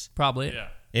business. Probably. Yeah.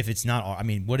 If it's not, I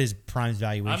mean, what is Prime's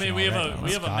valuation? I mean, we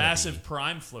have a massive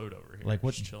Prime float over here. Like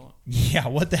what? Just chilling. Yeah,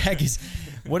 what the heck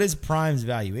what is Prime's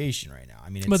valuation right now? I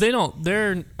mean, but they don't.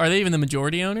 Are they even the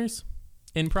majority owners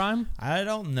in Prime? I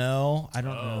don't know.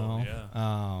 Yeah.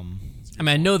 I mean,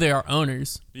 I know they are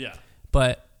owners. Yeah.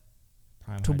 But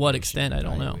Prime to what extent, I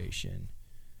don't know.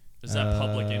 Is that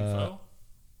public info?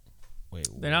 Wait,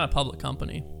 they're not a public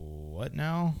company. What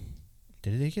now?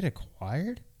 Did they get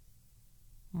acquired?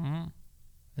 Mm-hmm.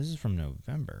 This is from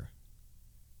November.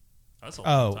 That's a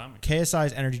long time ago.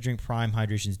 KSI's energy drink Prime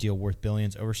Hydrations deal worth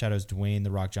billions overshadows Dwayne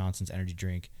The Rock Johnson's energy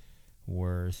drink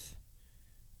worth.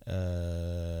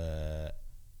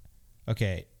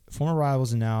 Okay, former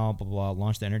rivals and now blah blah blah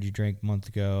launched the energy drink a month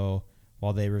ago.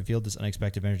 While they revealed this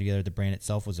unexpected venture together, the brand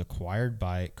itself was acquired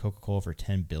by Coca-Cola for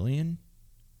 $10 billion.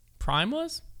 Prime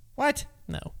was? What?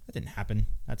 No, that didn't happen.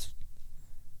 That's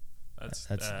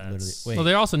literally. Wait. Well,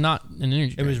 they're also not an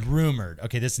energy drink. It was rumored.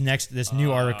 Okay, this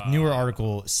newer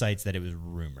article cites that it was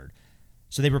rumored.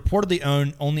 So they reportedly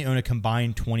only own a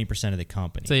combined 20% of the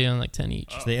company. So they own like 10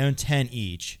 each. So they own 10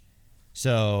 each.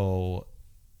 So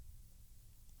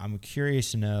I'm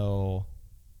curious to know.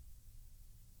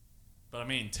 But I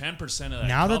mean, 10% of that.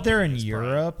 Now that they're in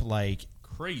Europe, like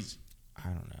crazy. I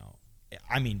don't know.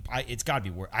 I mean, it's got to be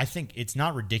worth. I think it's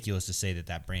not ridiculous to say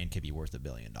that brand could be worth $1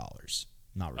 billion.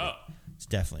 Not ridiculous. It's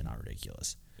definitely not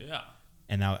ridiculous. Yeah.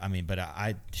 And now, I mean, but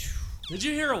I did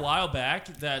you hear a while back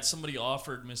that somebody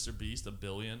offered Mr. Beast $1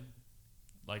 billion,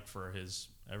 like for his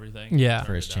everything? Yeah,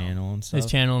 for his channel and stuff.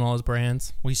 His channel and all his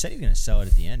brands. Well, he said he's going to sell it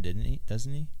at the end, didn't he?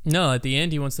 Doesn't he? No, at the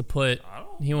end he wants to put.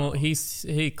 He won't.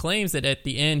 He claims that at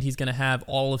the end he's going to have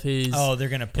all of his. Oh, they're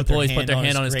going to put employees their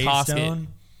hand on his casket.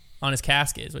 On his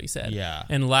casket is what he said. Yeah.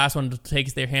 And the last one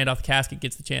takes their hand off the casket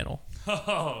gets the channel.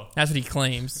 Oh. That's what he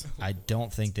claims. I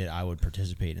don't think that I would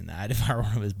participate in that if I were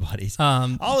one of his buddies.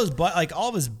 All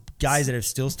of his guys that have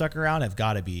still stuck around have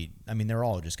got to be. I mean, they're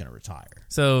all just going to retire.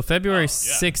 So February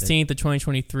 16th of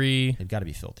 2023. They've got to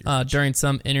be filthy. During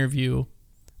some interview,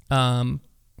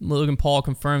 Logan Paul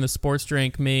confirmed the sports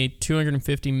drink made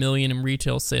 $250 million in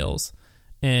retail sales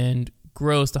and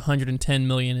grossed $110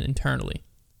 million internally.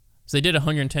 So they did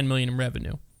 $110 million in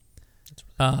revenue.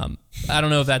 I don't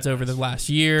know if that's over the last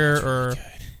year or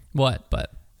what,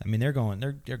 but I mean they're going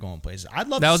places. I'd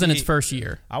love. That to was see, in its first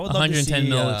year. I would love 110 to see,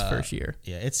 mil its first year.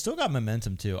 Yeah, it's still got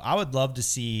momentum too. I would love to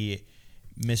see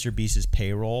Mr. Beast's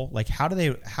payroll. Like how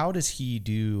does he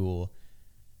do?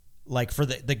 Like for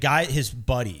the guy, his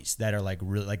buddies that are like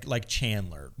really like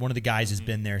Chandler, one of the guys has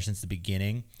been there since the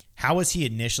beginning. How was he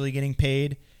initially getting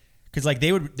paid? Because like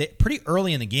they pretty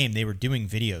early in the game, they were doing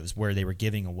videos where they were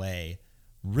giving away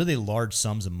really large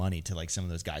sums of money to like some of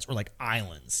those guys, or like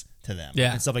islands to them,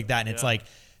 and stuff like that. And it's like,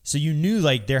 so you knew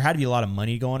like there had to be a lot of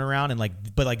money going around, and like,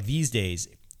 but like these days,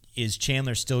 is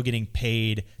Chandler still getting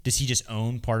paid? Does he just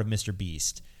own part of Mr.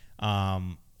 Beast,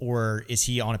 or is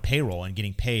he on a payroll and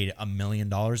getting paid $1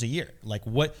 million a year? Like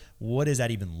what does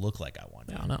that even look like? I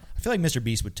wonder. I don't know. I feel like Mr.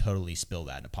 Beast would totally spill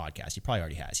that in a podcast. He probably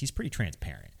already has. He's pretty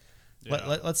transparent.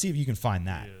 Yeah. Let's see if you can find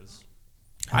that.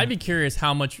 I'd be curious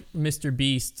how much Mr.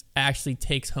 Beast actually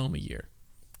takes home a year,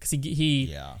 because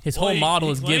his whole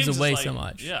model gives away so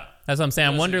much. Yeah, that's what I'm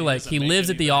saying. I wonder, like, he lives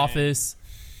at the office.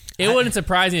 It wouldn't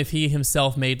surprise me if he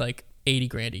himself made like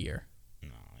 $80,000 a year. No,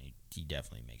 he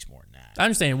definitely makes more than that. I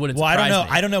understand it wouldn't. Well, surprise me.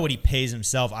 I don't know what he pays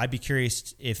himself. I'd be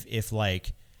curious if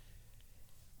like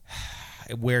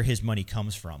where his money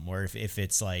comes from, or if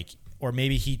it's like. Or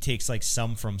maybe he takes like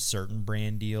some from certain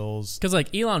brand deals. Because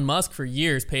like Elon Musk for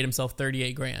years paid himself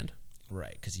 $38,000.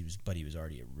 Right, because he was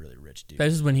already a really rich dude.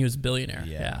 This is when he was a billionaire.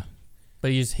 Yeah.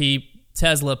 But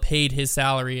Tesla paid his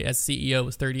salary as CEO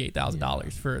was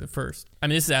 $38,000 for the first. I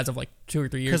mean, this is as of like 2 or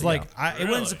 3 years ago. Because like it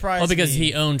wouldn't surprise me. Well, because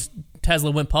he owned Tesla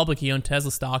went public, he owned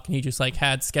Tesla stock, and he just like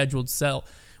had scheduled sell.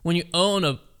 When you own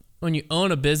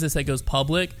a business that goes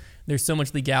public, there's so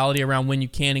much legality around when you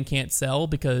can and can't sell,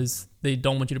 because they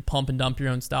don't want you to pump and dump your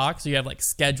own stock. So you have like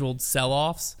scheduled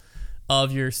sell-offs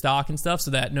of your stock and stuff, so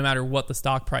that no matter what the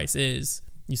stock price is,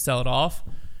 you sell it off.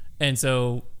 And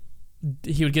so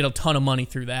he would get a ton of money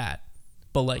through that.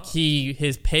 But like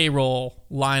his payroll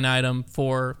line item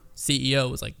for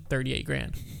CEO was like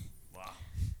 $38,000. Wow.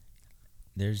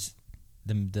 There's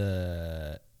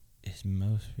his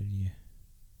most video.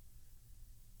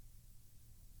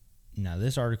 Now,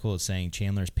 this article is saying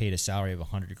Chandler is paid a salary of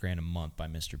 $100,000 a month by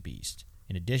Mr. Beast.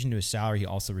 In addition to his salary, he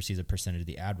also receives a percentage of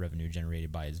the ad revenue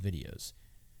generated by his videos.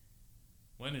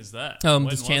 When is that?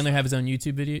 Does Chandler have his own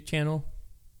YouTube video channel?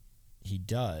 He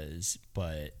does,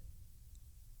 but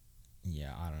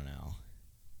yeah, I don't know.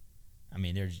 I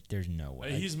mean, there's no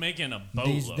way. He's making a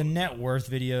boatload. The net worth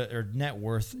video or net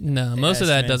worth. No, most of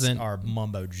that doesn't. Are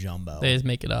mumbo jumbo. They just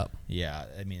make it up. Yeah,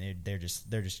 I mean they're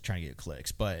just trying to get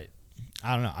clicks, but.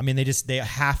 I don't know. I mean, they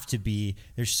have to be.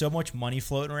 There's so much money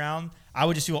floating around. I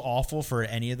would just feel awful for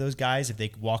any of those guys if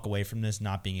they walk away from this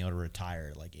not being able to retire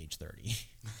at like age 30.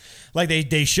 Like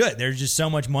they should. There's just so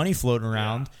much money floating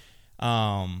around.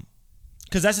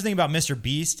 Because that's the thing about Mr.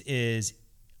 Beast is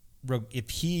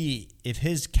if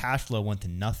his cash flow went to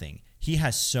nothing, he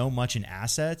has so much in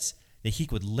assets that he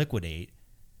could liquidate.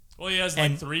 Well, he has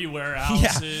like 3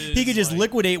 warehouses. Yeah, he could just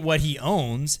liquidate what he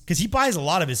owns, because he buys a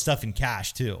lot of his stuff in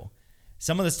cash too.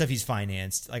 Some of the stuff he's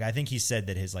financed, like I think he said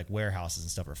that his like warehouses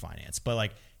and stuff are financed, but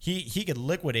like he could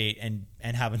liquidate and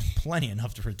have plenty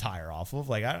enough to retire off of.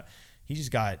 Like he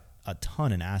just got a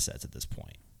ton in assets at this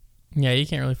point. Yeah, you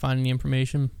can't really find any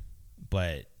information.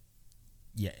 But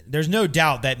yeah, there's no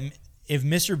doubt that if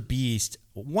Mr. Beast,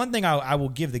 one thing I will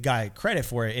give the guy credit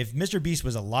for, if Mr. Beast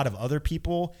was a lot of other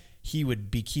people, he would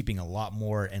be keeping a lot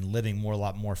more and living a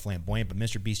lot more flamboyant. But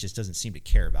Mr. Beast just doesn't seem to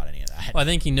care about any of that. Well, I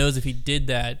think he knows if he did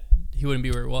that, he wouldn't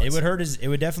be where it was. It would hurt it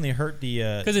would definitely hurt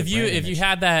the. Because if you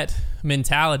had that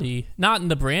mentality, not in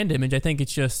the brand image, I think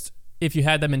it's just if you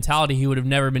had that mentality, he would have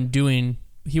never been bringing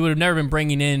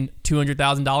in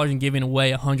 $200,000 and giving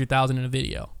away $100,000 in a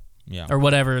video. Yeah. Or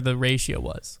whatever the ratio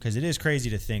was. Because it is crazy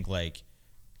to think like,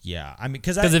 yeah, I mean,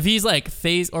 because if he's like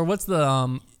or what's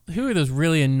the who are those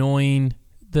really annoying,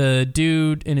 the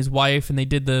dude and his wife, and they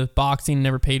did the boxing,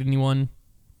 never paid anyone.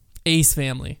 Ace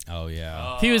Family. Oh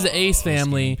yeah. If he was the Ace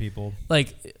Family, people.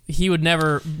 like he would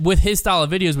never, with his style of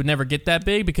videos, would never get that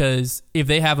big because if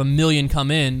they have 1 million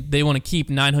come in, they want to keep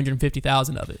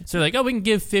 950,000 of it. So they're like, oh, we can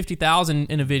give 50,000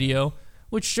 in a video,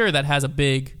 which sure that has a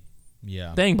big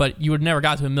thing, but you would never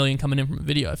got to 1 million coming in from a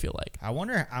video. I feel like. I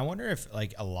wonder if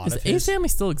like a lot Does of the Ace Family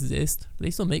still exist? Do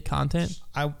they still make content?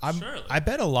 I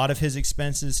bet a lot of his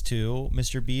expenses too,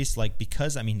 Mr. Beast, like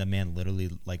because I mean the man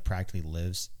literally like practically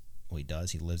lives. Well, he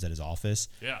does. He lives at his office.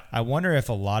 Yeah. I wonder if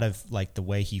a lot of like the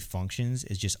way he functions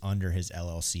is just under his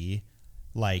LLC.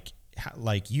 Like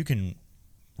you can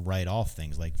write off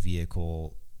things like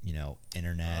vehicle,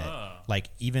 internet. Like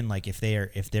even like if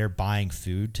they're buying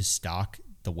food to stock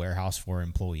the warehouse for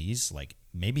employees, like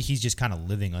maybe he's just kind of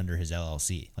living under his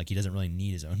LLC. Like he doesn't really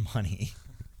need his own money.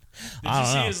 Did you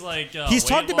see his like? He's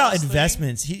talked about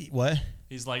investments. Thing? What?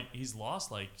 He's lost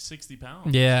like 60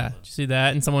 pounds. Yeah. Did you see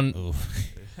that? And someone.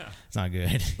 Oof. It's not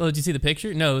good. Oh, did you see the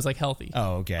picture? No, it was like healthy.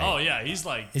 Oh, okay. Oh yeah, he's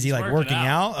like. Is he like working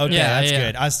out? Okay, yeah,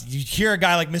 that's good. You hear a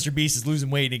guy like Mr. Beast is losing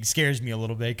weight, and it scares me a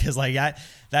little bit because like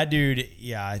that dude.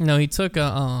 Yeah. No, he took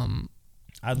a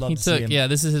I'd love to see him. Yeah,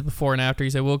 this is his before and after. He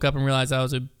said, woke up and realized I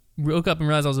was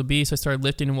obese. So I started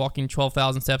lifting and walking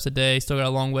 12,000 steps a day. Still got a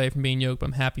long way from being yoked, but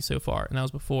I'm happy so far. And that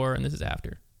was before, and this is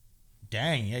after.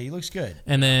 Dang, yeah, he looks good.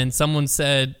 And then someone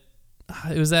said,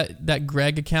 it was that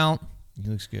Greg account. He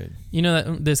looks good. You know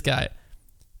that this guy,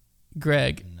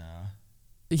 Greg.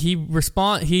 No.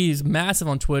 He's massive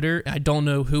on Twitter. I don't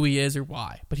know who he is or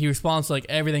why, but he responds to like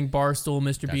everything Barstool,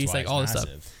 Mr. Beast, like all this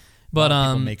stuff. But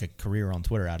people make a career on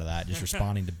Twitter out of that, just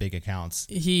responding to big accounts.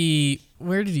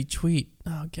 Where did he tweet?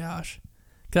 Oh gosh,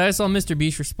 because I saw Mr.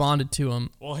 Beast responded to him.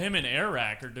 Well, him and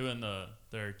Airrack are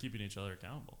they're keeping each other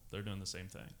accountable. They're doing the same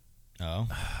thing. Oh,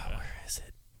 yeah. Where is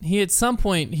it? He at some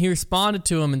point he responded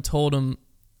to him and told him,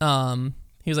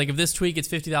 he was like, if this tweet gets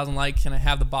 50,000 likes, can I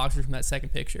have the boxers from that second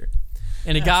picture?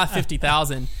 And it got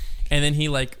 50,000, and then he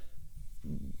like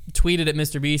tweeted at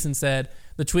Mr. Beast and said,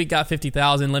 the tweet got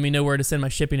 50,000. Let me know where to send my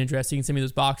shipping address so you can send me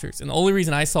those boxers. And the only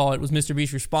reason I saw it was Mr.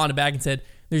 Beast responded back and said,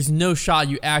 there's no shot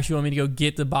you actually want me to go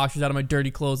get the boxers out of my dirty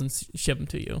clothes and ship them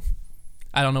to you.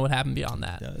 I don't know what happened beyond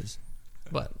that. It does.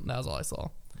 But that was all I saw.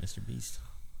 Mr. Beast.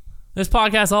 This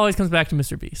podcast always comes back to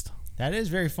Mr. Beast. That is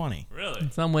very funny. Really?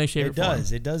 In some way, shape, or form.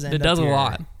 It does. It does a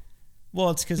lot. Well,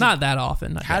 it's because not that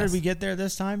often. How did we get there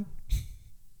this time?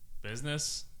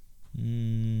 Business,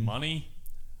 money.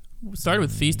 We started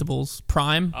with Feastables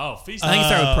Prime. Oh, Feastables. I think it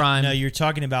started with Prime. No, you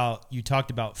talked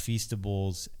about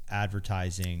Feastables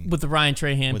advertising with the Ryan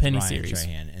Trahan Penny series.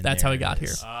 That's how we got here.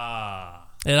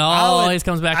 It always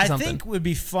comes back to something. I think it would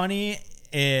be funny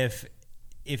if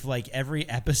like every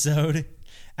episode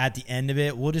at the end of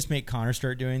it, we'll just make Connor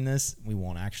start doing this. We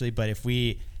won't actually, but if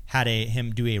we had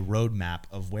him do a roadmap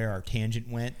of where our tangent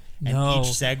went and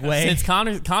each segue. Since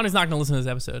Connor's not going to listen to this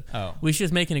episode, we should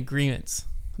just make an agreement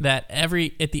that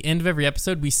at the end of every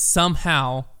episode, we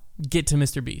somehow get to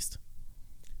Mr. Beast.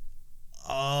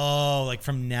 Oh, like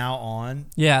from now on?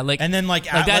 Yeah, like and then like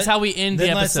that's how we end the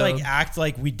episode. Let's like act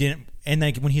like we didn't. And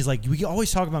like when he's like, we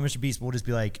always talk about Mr. Beast, we'll just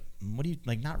be like, what do you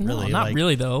like? Not really. No, not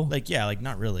really though. Like yeah, like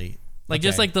not really. Like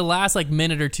just like the last like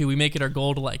minute or two, we make it our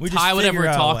goal to like tie whatever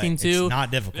we're talking to. It's not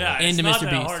difficult. Yeah, into it's Mr.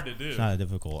 not Beast. that hard to do. It's not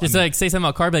difficult. Just like say something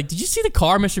about car. Be like, did you see the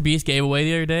car Mr. Beast gave away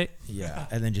the other day? Yeah,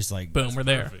 and then just like boom, we're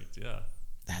there. Perfect. Yeah,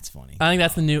 that's funny. I think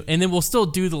that's the new. And then we'll still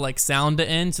do the like sound to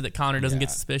end so that Connor doesn't get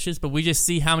suspicious. But we just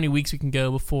see how many weeks we can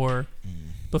go before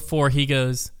he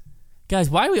goes. Guys,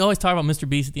 why do we always talk about Mr.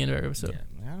 Beast at the end of our episode?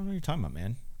 Yeah, I don't know what you're talking about,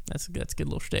 man. That's a good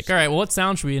little shtick. All right, well, what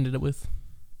sound should we end it with?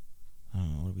 I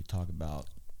don't know. What did we talk about?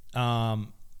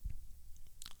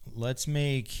 Let's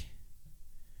make.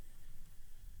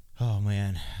 Oh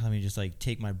man, let me just like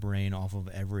take my brain off of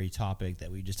every topic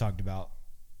that we just talked about.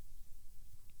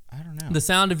 I don't know. The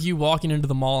sound of you walking into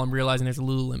the mall and realizing there's a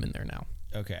Lululemon there now.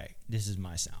 Okay, this is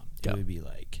my sound. Go. It would be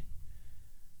like,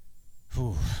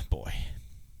 oh boy,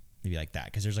 maybe like that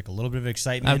because there's like a little bit of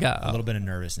excitement, a little bit of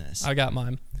nervousness. I got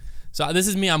mine. So this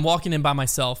is me. I'm walking in by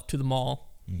myself to the mall.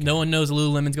 Okay. No one knows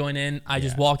Lululemon's going in. I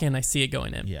just walk in. I see it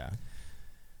going in. Yeah.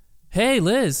 Hey,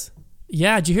 Liz,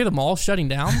 Yeah, did you hear the mall shutting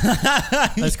down?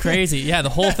 That's crazy. Yeah, the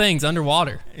whole thing's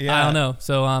underwater. Yeah. I don't know.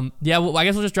 So, well, I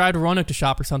guess we'll just drive to Roanoke to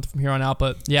shop or something from here on out.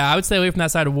 But yeah, I would stay away from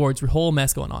that side of Ward's. Whole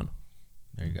mess going on.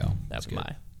 There you go. That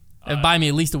would it'd buy me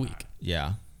at least a week.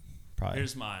 Yeah, probably.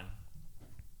 Here's mine.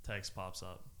 Text pops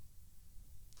up.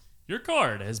 Your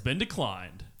card has been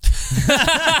declined.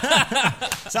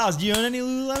 Sals, do you own any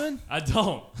Lululemon? I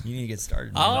don't. You need to get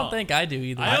started. I don't think I do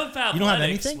either. I own Fabletics. You don't have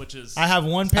anything? Which is I have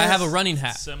one pair. I have a running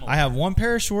hat. Similar. I have one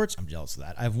pair of shorts. I'm jealous of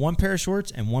that. I have one pair of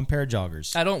shorts and one pair of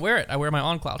joggers. I don't wear it. I wear my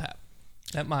OnCloud hat.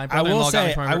 That my I will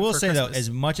say, Christmas. though, as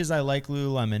much as I like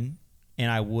Lululemon,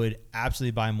 and I would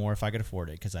absolutely buy more if I could afford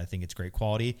it because I think it's great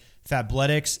quality.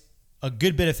 Fabletics, a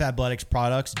good bit of Fabletics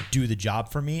products do the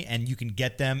job for me, and you can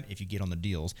get them if you get on the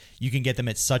deals. You can get them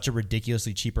at such a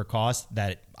ridiculously cheaper cost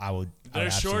that I would.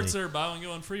 Their shorts are buy one get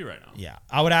one free right now. Yeah,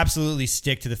 I would absolutely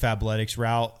stick to the Fabletics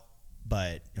route,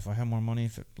 but if I had more money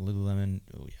for Lululemon,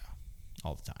 oh yeah,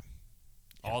 all the time.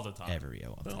 All the time. Every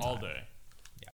all day.